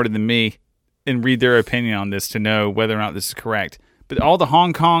who's smarter than me and read their opinion on this to know whether or not this is correct. But all the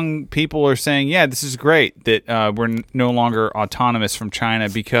Hong Kong people are saying, yeah, this is great that we're no longer autonomous from China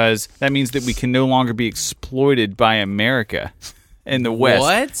because that means that we can no longer be exploited by America in the West.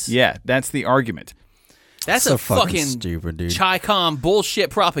 What? Yeah, that's the argument. That's so a fucking stupid, dude. Chi-Com bullshit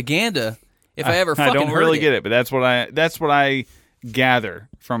propaganda. If I ever fucking I don't heard really it. get it, but that's what I gather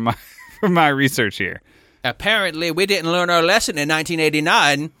from my research here. Apparently, we didn't learn our lesson in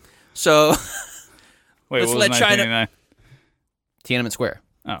 1989, so Wait, let's what was let China. 1989? Tiananmen Square.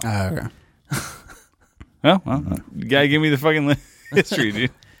 Okay. Well, you gotta give me the fucking history,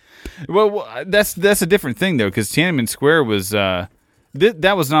 dude. Well, that's a different thing though, because Tiananmen Square was that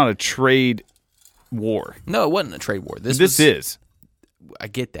was not a trade war. No, it wasn't a trade war. This is. I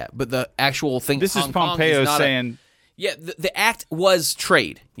get that, but the actual thing. This Hong is Kong Pompeo not saying. Yeah, the act was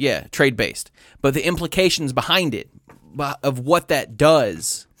trade. Yeah, trade based, but the implications behind it, of what that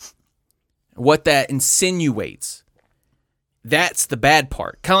does, what that insinuates. That's the bad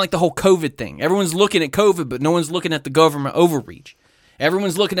part. Kind of like the whole COVID thing. Everyone's looking at COVID, but no one's looking at the government overreach.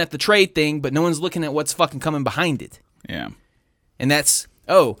 Everyone's looking at the trade thing, but no one's looking at what's fucking coming behind it. Yeah. And that's,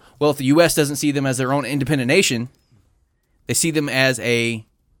 if the U.S. doesn't see them as their own independent nation, they see them as a,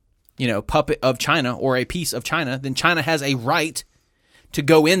 puppet of China or a piece of China, then China has a right to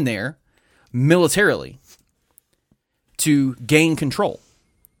go in there militarily to gain control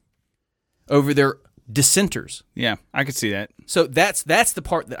over their dissenters. Yeah, I could see that. So that's the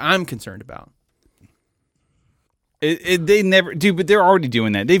part that I'm concerned about. They never do, but they're already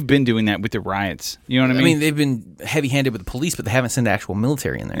doing that. They've been doing that with the riots. You know what I mean? I mean, they've been heavy-handed with the police, but they haven't sent actual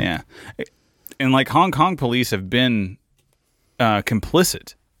military in there. Yeah, and like Hong Kong police have been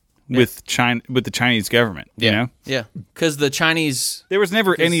complicit with China, with the Chinese government. You know? Yeah, because the Chinese. There was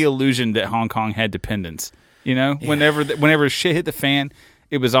never any illusion that Hong Kong had dependence. Whenever shit hit the fan,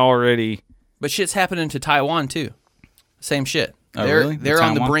 it was already. But shit's happening to Taiwan too. Same shit. Oh, really? They're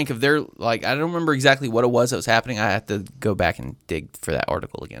on the brink of their I don't remember exactly what it was that was happening. I have to go back and dig for that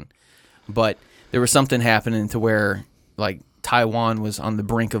article again. But there was something happening to where Taiwan was on the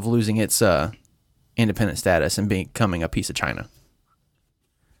brink of losing its independent status and becoming a piece of China.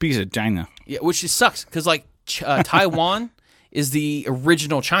 Piece of China. Yeah, which just sucks because Taiwan is the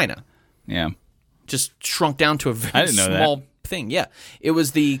original China. Yeah. Just shrunk down to a very small thing. Yeah, it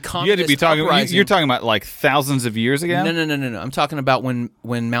was the communist. You had to be talking. uprising. You're talking about like thousands of years ago. No. I'm talking about when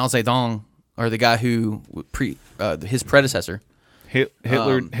Mao Zedong, or the guy who his predecessor,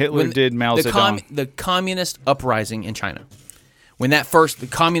 Hitler did Mao Zedong. The communist uprising in China. The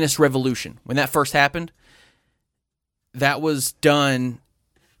communist revolution, when that first happened, that was done,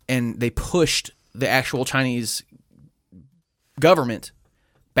 and they pushed the actual Chinese government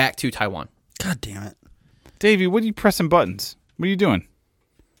back to Taiwan. God damn it, Davey! What are you pressing buttons? What are you doing?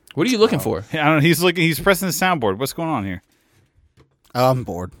 What are you looking for? I don't know. He's looking. He's pressing the soundboard. What's going on here? I'm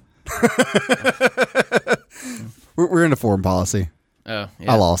bored. we're into foreign policy. Oh,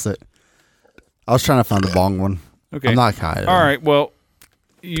 yeah. I lost it. I was trying to find the bong one. Okay. I'm not high. All right. Well,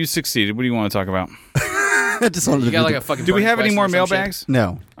 you succeeded. What do you want to talk about? I just wanted You to got do like the- a fucking. Do we burning have any question more or some shit? mailbags?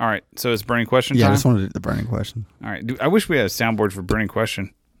 No. All right, so it's burning question Yeah, I time. just wanted to do the burning question. All right, I wish we had a soundboard for burning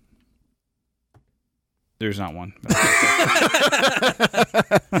question. There's not one.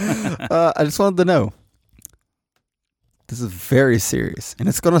 I just wanted to know. This is very serious, and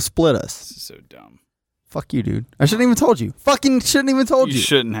it's going to split us. This is so dumb. Fuck you, dude. I shouldn't even told you. Fucking shouldn't even told You you.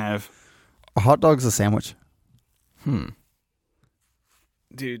 shouldn't have, A hot dog's a sandwich.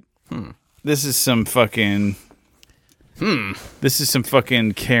 dude. This is some fucking. This is some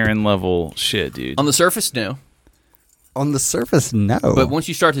fucking Karen level shit, dude. On the surface, no. On the surface, no. But once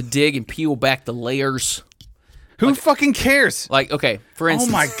you start to dig and peel back the layers, Who fucking cares? like okay, for Oh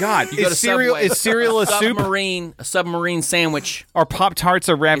instance, my god! you go to Is cereal Subway, is cereal a soup? a submarine sandwich, Are Pop Tarts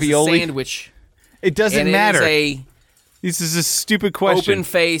a is a ravioli? sandwich. It doesn't and matter. It is This is a stupid a question. open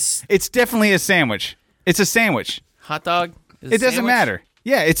face It's definitely a sandwich. It's a sandwich. hot dog. Is It a doesn't sandwich? matter.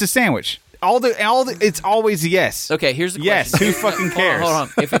 Yeah, it's a sandwich. All the it's always yes. Okay, here's the Yes, question. who fucking cares? Hold on.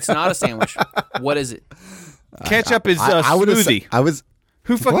 If it's not a sandwich, what is it? Ketchup is a I would have smoothie. I was.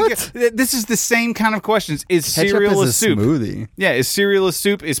 Who fucking What? This is the same kind of questions. Is Ketchup cereal is a soup? smoothie. Yeah, is cereal a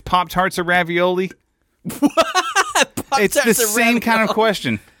soup? Is Pop Tarts a ravioli? It's the Pop-Tarts are same kind of ravioli.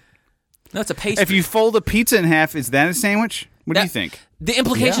 question. No, it's a pastry. If you fold a pizza in half, is that a sandwich? What do you That- think? The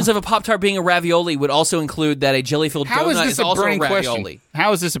implications of a Pop-Tart being a ravioli would also include that a jelly-filled How is donut this is a also a burning ravioli. question?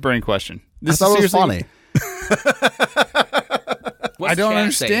 How is this a burning question? I This thought it was seriously- funny. What's I don't chat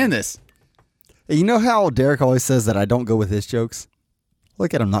understand saying? this. You know how Derek always says that I don't go with his jokes?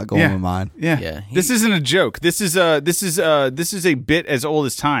 Look at him not going Yeah. with mine. Yeah. Yeah, This isn't a joke. This is a bit as old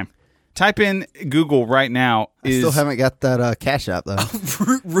as time. Type in Google right now. I still haven't got that Cash App, though.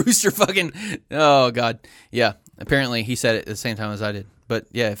 Rooster fucking. Oh god. Yeah. Apparently he said it at the same time as I did. But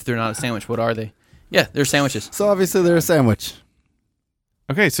yeah, if they're not a sandwich, what are they? Yeah, they're sandwiches. So obviously they're a sandwich.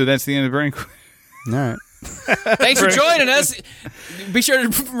 Okay, so that's the end of the burning. All right. Thanks for joining us. Be sure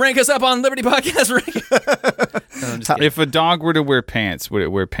to rank us up on Liberty Podcast. No, I'm just kidding. If a dog were to wear pants, would it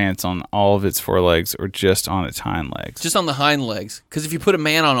wear pants on all of its forelegs or just on its hind legs? Just on the hind legs. Because if you put a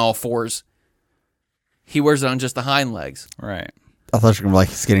man on all fours, he wears it on just the hind legs. Right. I thought you were going to be like,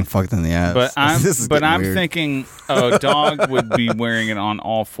 he's getting fucked in the ass. But This is getting weird. thinking a dog would be wearing it on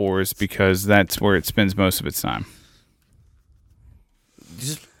all fours because that's where it spends most of its time.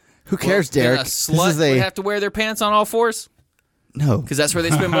 Just, Who cares, then Derek? A This slut is would have to wear their pants on all fours? No. Because that's where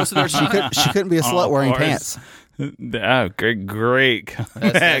they spend most of their time. She couldn't be a slut wearing fours. pants. Oh, great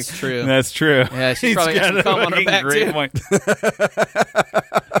comeback. That's true. That's true. Yeah, she's He's probably got some a cum on her fucking back, great too. point.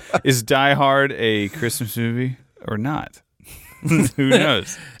 Is Die Hard a Christmas movie or not? Who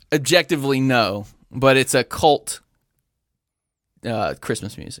knows? Objectively, no. But it's a cult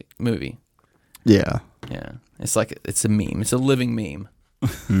Christmas music movie. Yeah. Yeah. It's like, it's a meme. It's a living meme.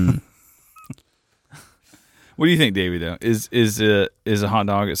 What do you think, Davey? Though is a hot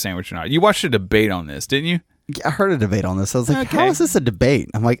dog a sandwich or not? You watched a debate on this, didn't you? I heard a debate on this. I was like, Okay. how is this a debate?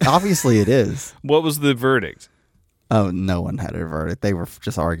 I'm like, obviously it is. What was the verdict? Oh, no one had a verdict. They were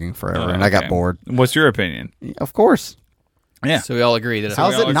just arguing forever, Oh, and I got okay. bored. What's your opinion? Of course. Yeah, So we all agree that it's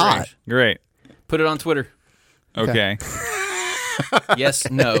How's all it not? agree. great. Put it on Twitter. Okay, Yes,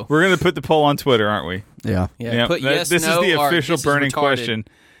 no. we're gonna put the poll on Twitter, aren't we? Yeah. Yeah, Yep. put yes, this no, is the or official this is burning retarded. question.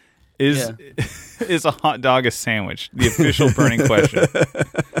 Is is a hot dog a sandwich? The official burning question.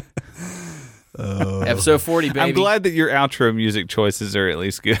 Episode 40, baby. I'm glad that your outro music choices are at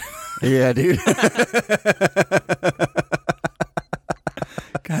least good. Yeah, dude.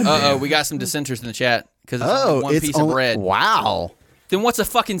 Uh-oh, we got some dissenters in the chat. Because it's Oh, one it's piece only, of bread. Wow. Then what's a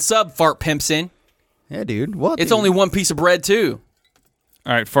fucking sub, Fart Pimpson? Yeah, dude. What? It's dude? only one piece of bread, too.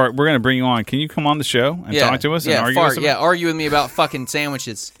 All right, Fart, we're gonna bring you on. Can you come on the show and Yeah. talk to us Yeah, and argue Fart, with us? yeah, argue with me about fucking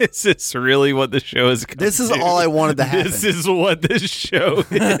sandwiches. Is this really what the show is? This is all I wanted to happen. This is what this show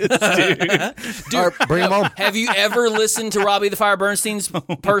is, dude. All right, bring him on. Have you ever listened to Robbie the Fire Bernstein's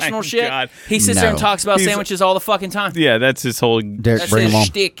personal my shit? God. He sits there and No. talks about He's- sandwiches all the fucking time. Yeah, that's his whole. Derek, That's bring him his on.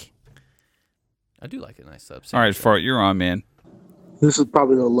 shtick. I do like a nice sub sandwich. All right, Fart, you're on, man. This is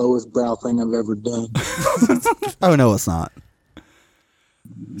probably the lowest brow thing I've ever done. Oh, no, it's not.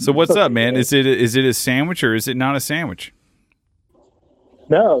 So what's up, man? Is it a sandwich or is it not a sandwich?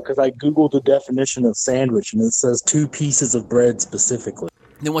 No, because I Googled the definition of sandwich and it says 2 pieces of bread specifically.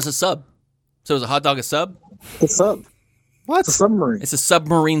 Then what's a sub? So is a hot dog a sub? It's sub. What? It's a submarine. It's a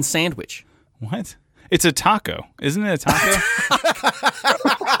submarine sandwich. What? It's a taco, isn't it? A taco?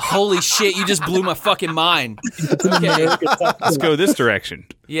 Holy shit, you just blew my fucking mind. Okay. Let's go this direction.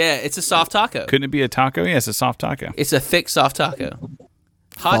 Yeah, it's a soft taco. Couldn't it be a taco? Yeah, it's a soft taco. It's a thick soft taco.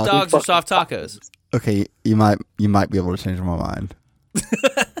 Hot Fuck. dogs are soft tacos. Okay, you might be able to change my mind.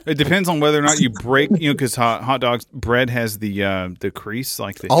 It depends on whether or not you break, because hot dogs bread has the crease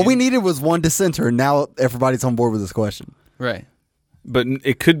like the. All we hinge. needed was one dissenter, and now everybody's on board with this question. Right. But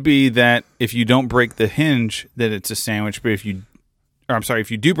it could be that if you don't break the hinge, that it's a sandwich. But if you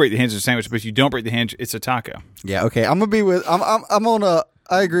do break the hinge, it's a sandwich. But if you don't break the hinge, it's a taco. Yeah, okay. I'm gonna be with.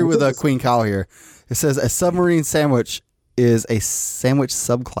 I agree with Queen Kyle here. It says a submarine sandwich is a sandwich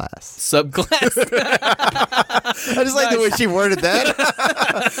subclass. Subclass. I just like the way she worded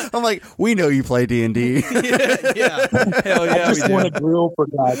that. I'm like, we know you play D&D. Yeah. Hell yeah. I just want a grill for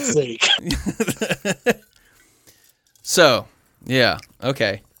God's sake. So, yeah.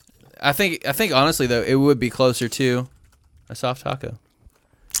 Okay. I think honestly though, it would be closer to a soft taco.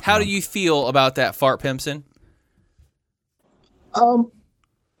 How do you feel about that, Fart Pimpson? I don't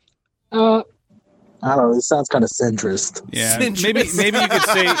know. It sounds kind of centrist. Yeah, Centrist.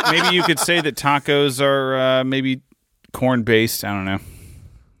 maybe you could say that tacos are maybe corn based. I don't know.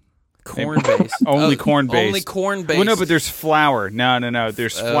 Corn based. Only corn based. Only corn based. Well, no, but there's flour. No.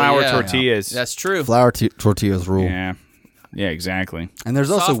 There's flour yeah. tortillas. That's true. Flour tortillas rule. Yeah, exactly. And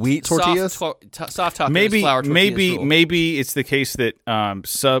there's also Soft- wheat tortillas. Soft tacos. Maybe flour tortillas rule. maybe it's the case that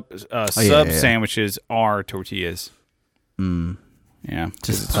sub yeah. sandwiches are tortillas. Yeah,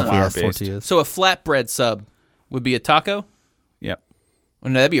 Just it's puffy flour ass based. tortillas. So a flatbread sub would be a taco? Yep.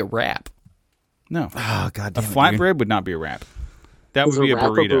 Well, no, that'd be a wrap. No, Oh, God a damn it, flatbread would not be a wrap. That Is would be a wrap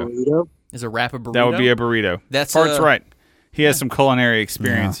burrito. Is a wrap a burrito? That would be a burrito. That's Fart's a- right. He has some culinary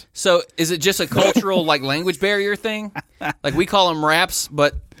experience. So is it just a cultural like language barrier thing? Like we call them wraps,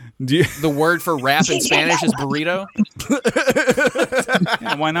 but Do you- the word for wrap in Spanish is burrito?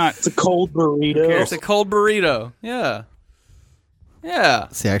 yeah, why not? It's a cold burrito. It's a cold burrito. Yeah. Yeah.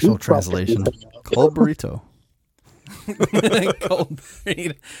 It's the actual translation. Cold burrito. Cold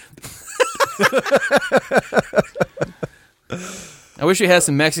burrito. I wish we had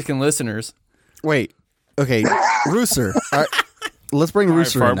some Mexican listeners. Wait. Okay. Rooster. All right. Let's bring All right,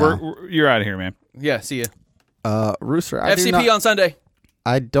 Rooster Fart, in now. you're out of here, man. Yeah, see ya. Rooster. I do FCP not- on Sunday.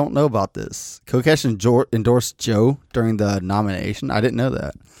 I don't know about this. Kokesh endorsed Joe during the nomination. I didn't know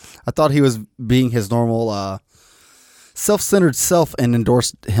that. I thought he was being his normal self-centered self and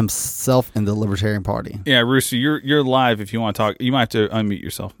endorsed himself in the Libertarian Party. Yeah, Rooster, you're live. If you want to talk, you might have to unmute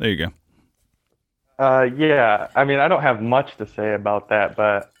yourself. There you go. Yeah, I mean, I don't have much to say about that,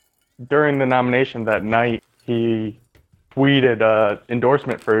 but during the nomination that night, he tweeted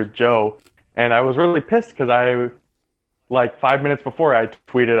endorsement for Joe, and I was really pissed because like 5 minutes before I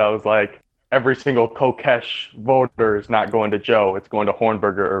tweeted, I was like, every single Kokesh voter is not going to Joe, it's going to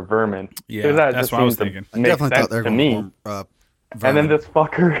Hornberger or Vermin. Yeah, 'Cause that that's just what I was seems to thinking. I make definitely sense thought they were to going me. to And then this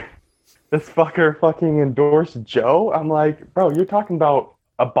fucker fucking endorsed Joe. I'm like, bro, you're talking about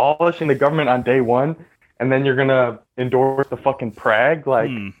abolishing the government on day one, and then you're gonna endorse the fucking Prague? Like,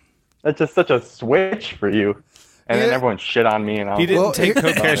 that's just such a switch for you. And then Yeah. everyone shit on me, and I He was didn't Well, take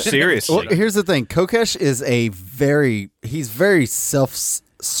Kokesh seriously. Well, here's the thing. Kokesh is he's very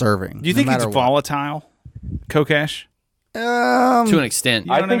self-serving. Do you think no he's matter what. volatile, Kokesh? To an extent.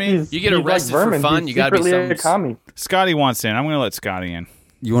 You know what I mean? You get he's arrested like for Vermin. fun, He's you gotta be secretly a some- commie. Scotty wants in. I'm going to let Scotty in.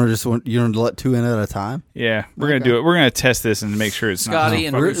 You want to let two in at a time? Yeah, we're going to do it. We're going to test this and make sure it's Scotty not.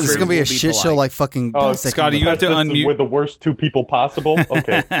 and fucking Rooster This is crazy. gonna be a will be shit show polite. like fucking. Oh, Basic Scotty, you have to This is unmute. with the worst two people possible.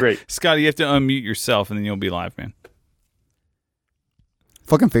 Okay, great. Scotty, you have to unmute yourself, and then you'll be live, man.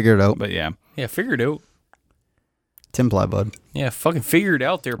 fucking figure it out. But yeah, Yeah, figure it out. Tim Ply, bud. Yeah, fucking figure it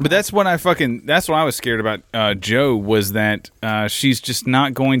out there. but that's what I was scared about. Joe was that she's just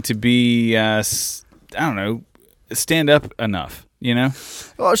not going to be. I don't know, stand up enough. You know.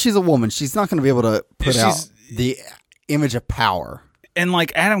 Well, she's a woman. She's not going to be able to put out She's- the image of power. And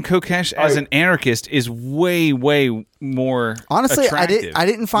like Adam Kokesh as an anarchist is way, way more. Honestly, attractive, I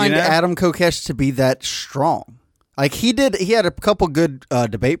didn't find you know? Adam Kokesh to be that strong. Like he had a couple good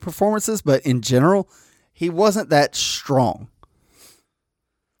debate performances, but in general, he wasn't that strong.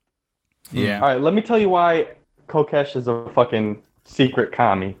 Yeah. All right, let me tell you why Kokesh is a fucking secret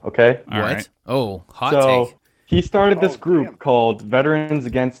commie, okay? All what? right. Oh, hot So take. he started this group called Veterans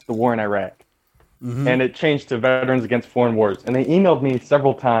Against the War in Iraq. And it changed to Veterans Against Foreign Wars. And they emailed me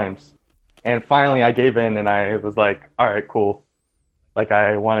several times. And finally I gave in and I was like, all right, cool. Like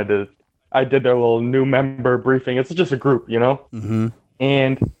I did their little new member briefing. It's just a group, you know? Mm-hmm.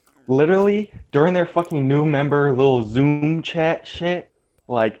 And literally during their fucking new member little Zoom chat shit,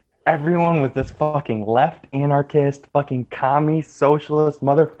 like everyone was this fucking left anarchist, fucking commie, socialist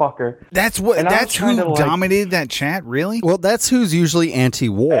motherfucker. That's what. And I was That's trying who to, like- dominated that chat. Really? Well, that's who's usually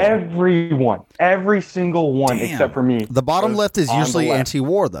anti-war. Every single one Damn. except for me. The bottom was left is on the usually left.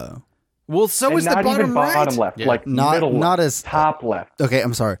 anti-war, though. Well, so And is the not bottom even right. bottom left, Yeah. like middle Not left, as top left. okay.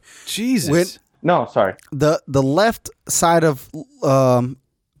 I'm sorry. Jesus. When- No, sorry. The left side of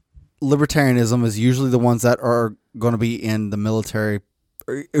libertarianism is usually the ones that are going to be in the military,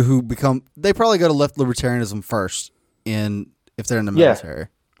 they probably go to left libertarianism first if they're in the Yeah. military.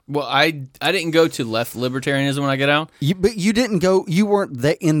 Well, I didn't go to left libertarianism when I got out. But you didn't go. You weren't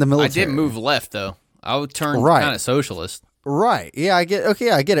in the I military. did move left though. I would turn Right. kind of socialist, Right. Yeah, I get. Okay,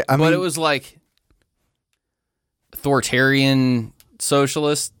 I get it. I but mean, it was like authoritarian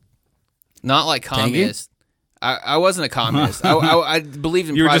socialist, not like communist. I wasn't a communist. I believed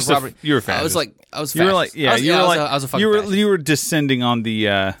in You were private just a- property. you were I was fascist. like I was. You were like, fascist. yeah, I was, you were I was like, a, I was a fucking fascist. you were descending on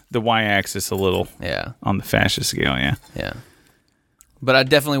the y-axis a little Yeah, on the fascist scale, yeah. yeah. But I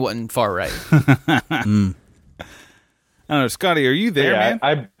definitely wasn't far right. I don't know, Scotty, are you there, yeah,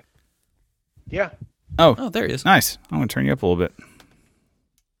 man? Yeah. Oh, there he is. Nice. I'm gonna turn you up a little bit.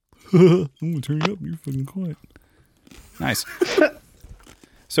 I'm gonna turn you up. You're fucking quiet. Nice.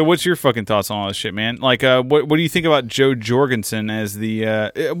 So, what's your fucking thoughts on all this shit, man? Like, what do you think about Joe Jorgensen as the?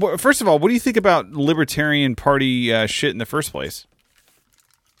 First of all, what do you think about Libertarian Party shit in the first place?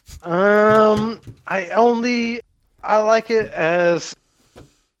 I like it as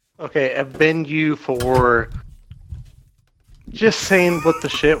a venue for just saying what the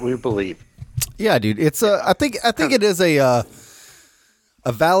shit we believe. yeah, dude. It's I think it is a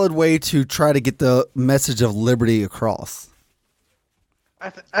valid way to try to get the message of liberty across.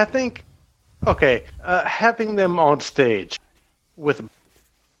 I think, having them on stage with,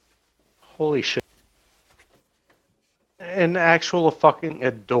 holy shit, an actual fucking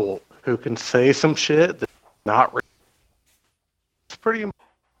adult who can say some shit that's not real. It's pretty.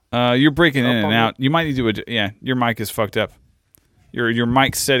 You're breaking in and out. You might need to. Yeah, your mic is fucked up. Your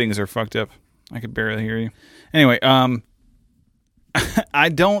mic settings are fucked up. I could barely hear you. Anyway, I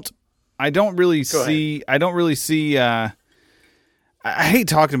don't really see. I hate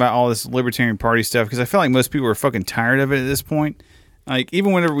talking about all this Libertarian Party stuff because I feel like most people are fucking tired of it at this point. Like,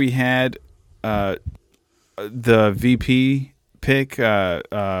 even whenever we had the VP pick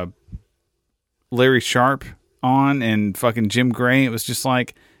Larry Sharp on and fucking Jim Gray, it was just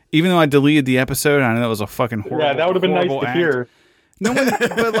like, even though I deleted the episode, I know that was a fucking horrible. Yeah, that would have been nice horrible to act. hear. No one,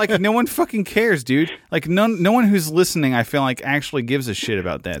 but like no one fucking cares, dude. Like no one who's listening, I feel like actually gives a shit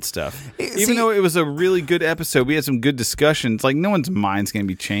about that stuff. Even though it was a really good episode, we had some good discussions. Like no one's mind's gonna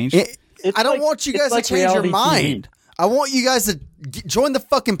be changed. I don't want you guys to change your reality mind. I want you guys to join the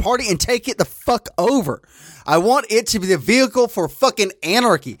fucking party and take it the fuck over. I want it to be the vehicle for fucking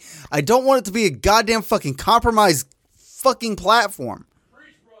anarchy. I don't want it to be a goddamn fucking compromised fucking platform.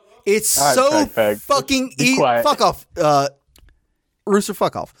 It's All right, so Fag. fucking Be quiet. fuck off. Rooster,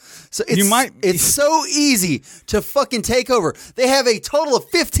 fuck off. So it's so easy to fucking take over. They have a total of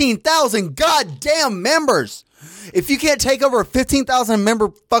 15,000 goddamn members. If you can't take over a 15,000 member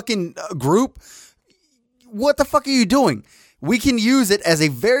fucking group, what the fuck are you doing? We can use it as a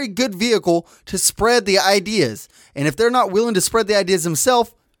very good vehicle to spread the ideas. And if they're not willing to spread the ideas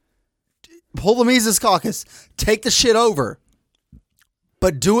themselves, pull the Mises Caucus. Take the shit over.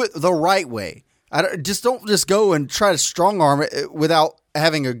 But do it the right way. Don't just go and try to strong arm it without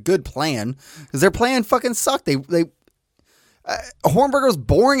having a good plan, because their plan fucking sucked. Hornberger's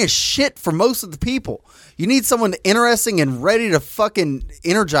boring as shit for most of the people. You need someone interesting and ready to fucking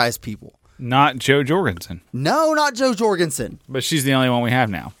energize people. Not Joe Jorgensen, No, not Joe Jorgensen. but she's the only one we have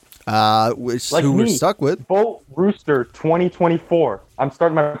now. Who we're stuck with. Vote Rooster 2024. I'm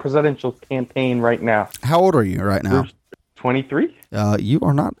starting my presidential campaign right now. How old are you right now? 23? You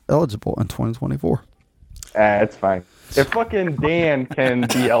are not eligible in 2024. It's fine. If fucking Dan can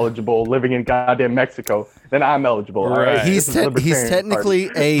be eligible living in goddamn Mexico, then I'm eligible. All right. Right. He's This is Libertarian technically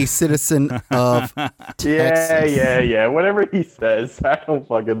a citizen of Texas. Yeah. Whatever he says, I don't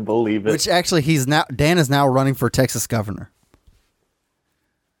fucking believe it. Which actually Dan is now running for Texas governor.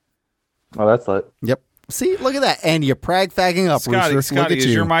 Oh, that's lit. Yep. See, look at that. And you're prag-fagging up, Scotty, Rooster. Look Scotty, at is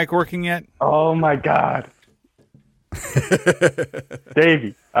you. your mic working yet? Oh my god.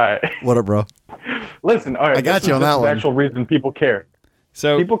 Davey. All right. What up, bro? Listen, all right. I got this you is on just that the one. actual reason people care.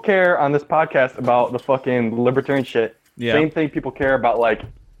 So People care on this podcast about the fucking libertarian shit. Yeah. Same thing people care about like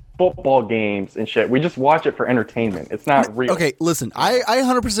football games and shit. We just watch it for entertainment. It's not real. Okay, listen. I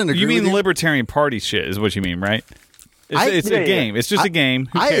 100% agree you mean with you. Libertarian Party shit is what you mean, right? It's Yeah, a game. It's just a game.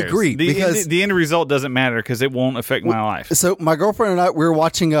 Who I cares? agree, because- the end result doesn't matter because it won't affect my life. So my girlfriend and I, we were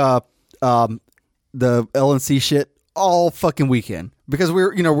watching the LNC shit all fucking weekend because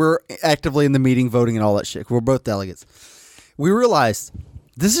we're actively in the meeting, voting and all that shit. We're both delegates. We realized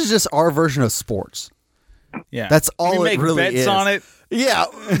this is just our version of sports. Yeah, That's all we it make really bets is. on it. Yeah,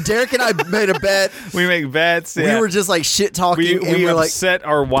 Derek and I made a bet. We make bets. We Yeah. were just like shit talking, we and we're like, upset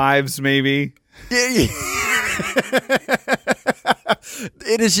our wives, maybe.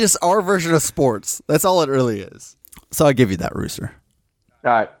 it is just our version of sports. That's all it really is. So I give you that, Rooster.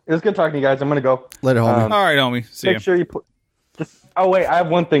 All right, it was good talking to you guys. I'm gonna go. Later, homie. All right, homie. See Make ya. sure you put. Oh wait, I have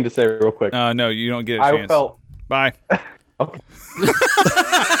one thing to say real quick. No, you don't get a I chance. felt. Bye. Okay.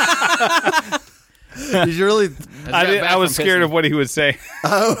 Did you really? I was scared of what he would say.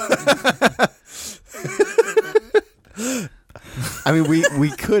 I mean, we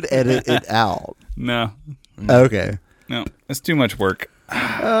could edit it out. No, Okay. it's too much work. You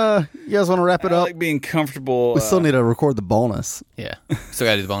guys want to wrap it I up? like being comfortable. We still need to record the bonus. Yeah. Still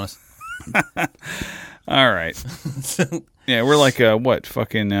got to do the bonus. All right. Yeah, we're like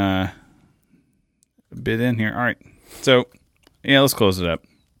fucking bit in here. All right. So, yeah, let's close it up.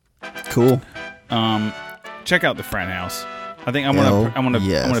 Cool. Check out the Frat House. I think I'm Hell gonna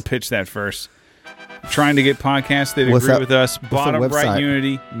yes. pitch that first. Trying to get podcasts that What's agree that- with us. what's the Bottom right website?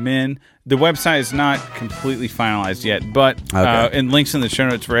 unity men. The website is not completely finalized yet, but Okay. and links in the show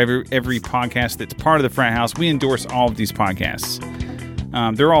notes for every podcast that's part of the Frat House. We endorse all of these podcasts.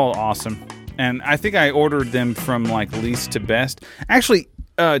 They're all awesome, and I think I ordered them from like least to best. Actually,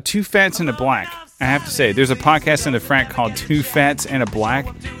 Two Fats and a Black. I have to say, there's a podcast in the Frat called Two Fats and a Black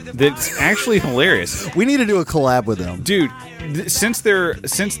that's actually hilarious. We need to do a collab with them. Dude, since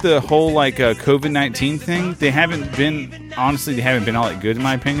the whole like COVID-19 thing, they haven't been all that good in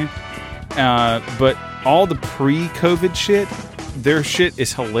my opinion. But all the pre-COVID shit, their shit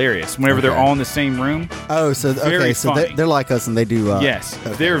is hilarious. Whenever they're Okay. all in the same room, Oh, so okay, Very so funny. they're like us, and they do. yes,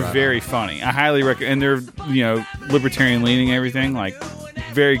 okay, they're right very funny. I highly recommend. And they're libertarian leaning and everything, like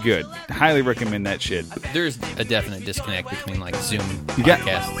very good. Highly recommend that shit. There's a definite disconnect between like Zoom got-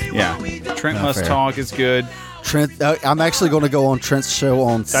 podcasts. Yeah, Trent Not Must fair. Talk is good. Trent, I'm actually going to go on Trent's show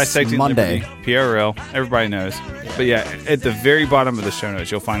on Dissecting Monday. Liberty, PRL. Everybody knows. But yeah, at the very bottom of the show notes,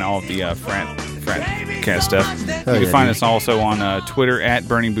 you'll find all of the Fratcast stuff. You yeah, can find dude. us also on Twitter at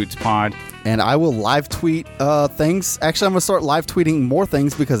Burning Boots Pod. And I will live tweet things. Actually, I'm going to start live tweeting more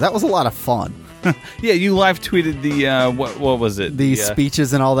things because that was a lot of fun. Yeah, you live tweeted the what was it? The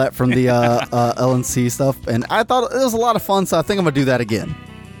speeches and all that from the LNC stuff, and I thought it was a lot of fun. So I think I'm going to do that again.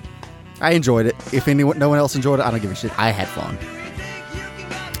 I enjoyed it. If no one else enjoyed it, I don't give a shit. I had fun.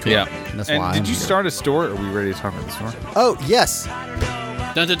 Yeah. That's And why did I'm you here. start a store? Are we ready to talk about the store? Oh yes,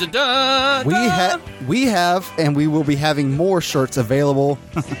 Dun, dun, dun, dun, we have, and we will be having more shirts available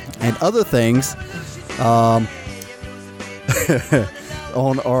and other things. On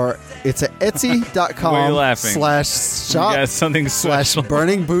our, it's at Why are you etsy.com laughing? / You shop got something / special.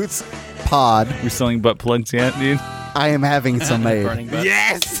 Burning Boots Pod. You're selling butt plugs yet, dude? I am having some made. Burning butts.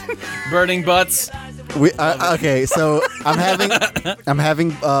 Yes. Burning butts. Okay, so I'm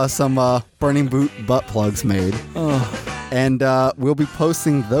having some burning boot butt plugs made, and we'll be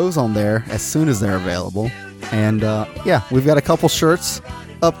posting those on there as soon as they're available. And yeah, we've got a couple shirts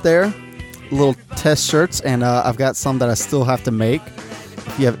up there, little test shirts, and I've got some that I still have to make.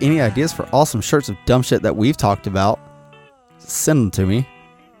 If you have any ideas for awesome shirts of dumb shit that we've talked about, send them to me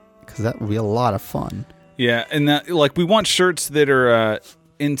because that would be a lot of fun. Yeah, and like we want shirts that are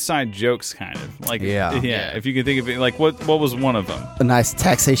inside jokes, kind of like Yeah. If you can think of it, like what was one of them? A nice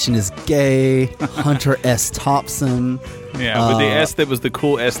taxation is gay. Hunter S. Thompson. Yeah, with the S that was the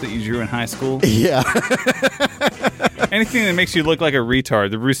cool S that you drew in high school. Yeah. Anything that makes you look like a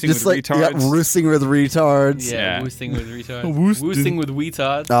retard. The roosting Just with like retards. roosting with retards. Yeah. Yeah, woosting with retards. Woosting. Woosting with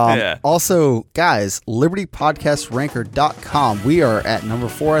wetards. Yeah. Also, guys, libertypodcastranker.com. We are at number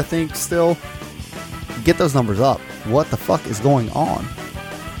 4, I think, still. Get those numbers up. What the fuck is going on?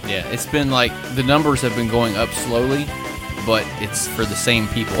 Yeah, it's been like the numbers have been going up slowly, but it's for the same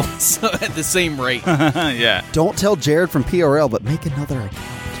people, so at the same rate. Yeah. Don't tell Jared from PRL, but make another account.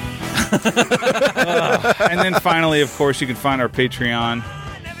 And then finally, of course, you can find our Patreon,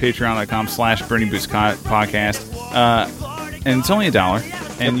 patreon.com/BurningBootsPodcast. And it's only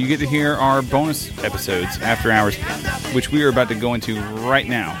 $1. And you get to hear our bonus episodes after hours, which we are about to go into right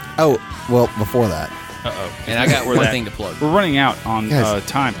now. Oh, well, before that. Uh-oh. And I got one that. thing to plug. We're running out on Guys.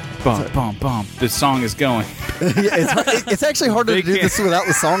 time. Bum, bum, bum. The song is going. Yeah, it's actually harder to do this without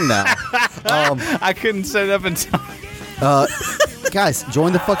the song now. I couldn't set it up in time. Guys,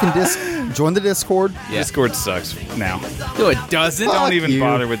 join the fucking join the Discord. Yeah. Discord sucks now. No, it doesn't. Fuck Don't even you.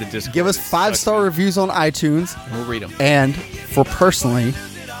 bother with the Discord. Give us It 5-star sucks. reviews on iTunes. We'll read them. And for personally,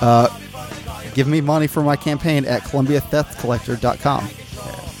 give me money for my campaign at ColumbiaTheftCollector.com.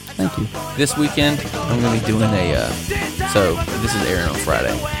 Thank you. This weekend, I'm going to be doing so this is airing on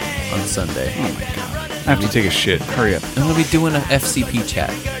Friday. On Sunday. Oh my god. I have to take a shit. Hurry up. I'm gonna be doing an FCP chat.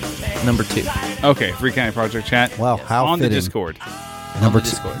 Number 2. Okay, Free County Project chat. Wow, how on fitting. the Discord. Number the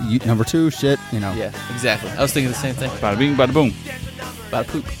two, Discord. number 2, shit, Yeah, exactly. I was thinking the same thing. Bada bing, bada boom. About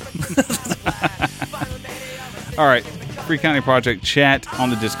poop. All right, Free County Project chat on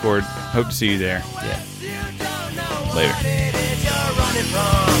the Discord. Hope to see you there. Yeah. Later.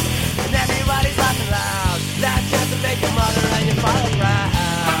 Everybody's laughing loud. That's just to make your mother and your father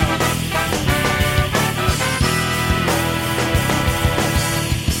proud.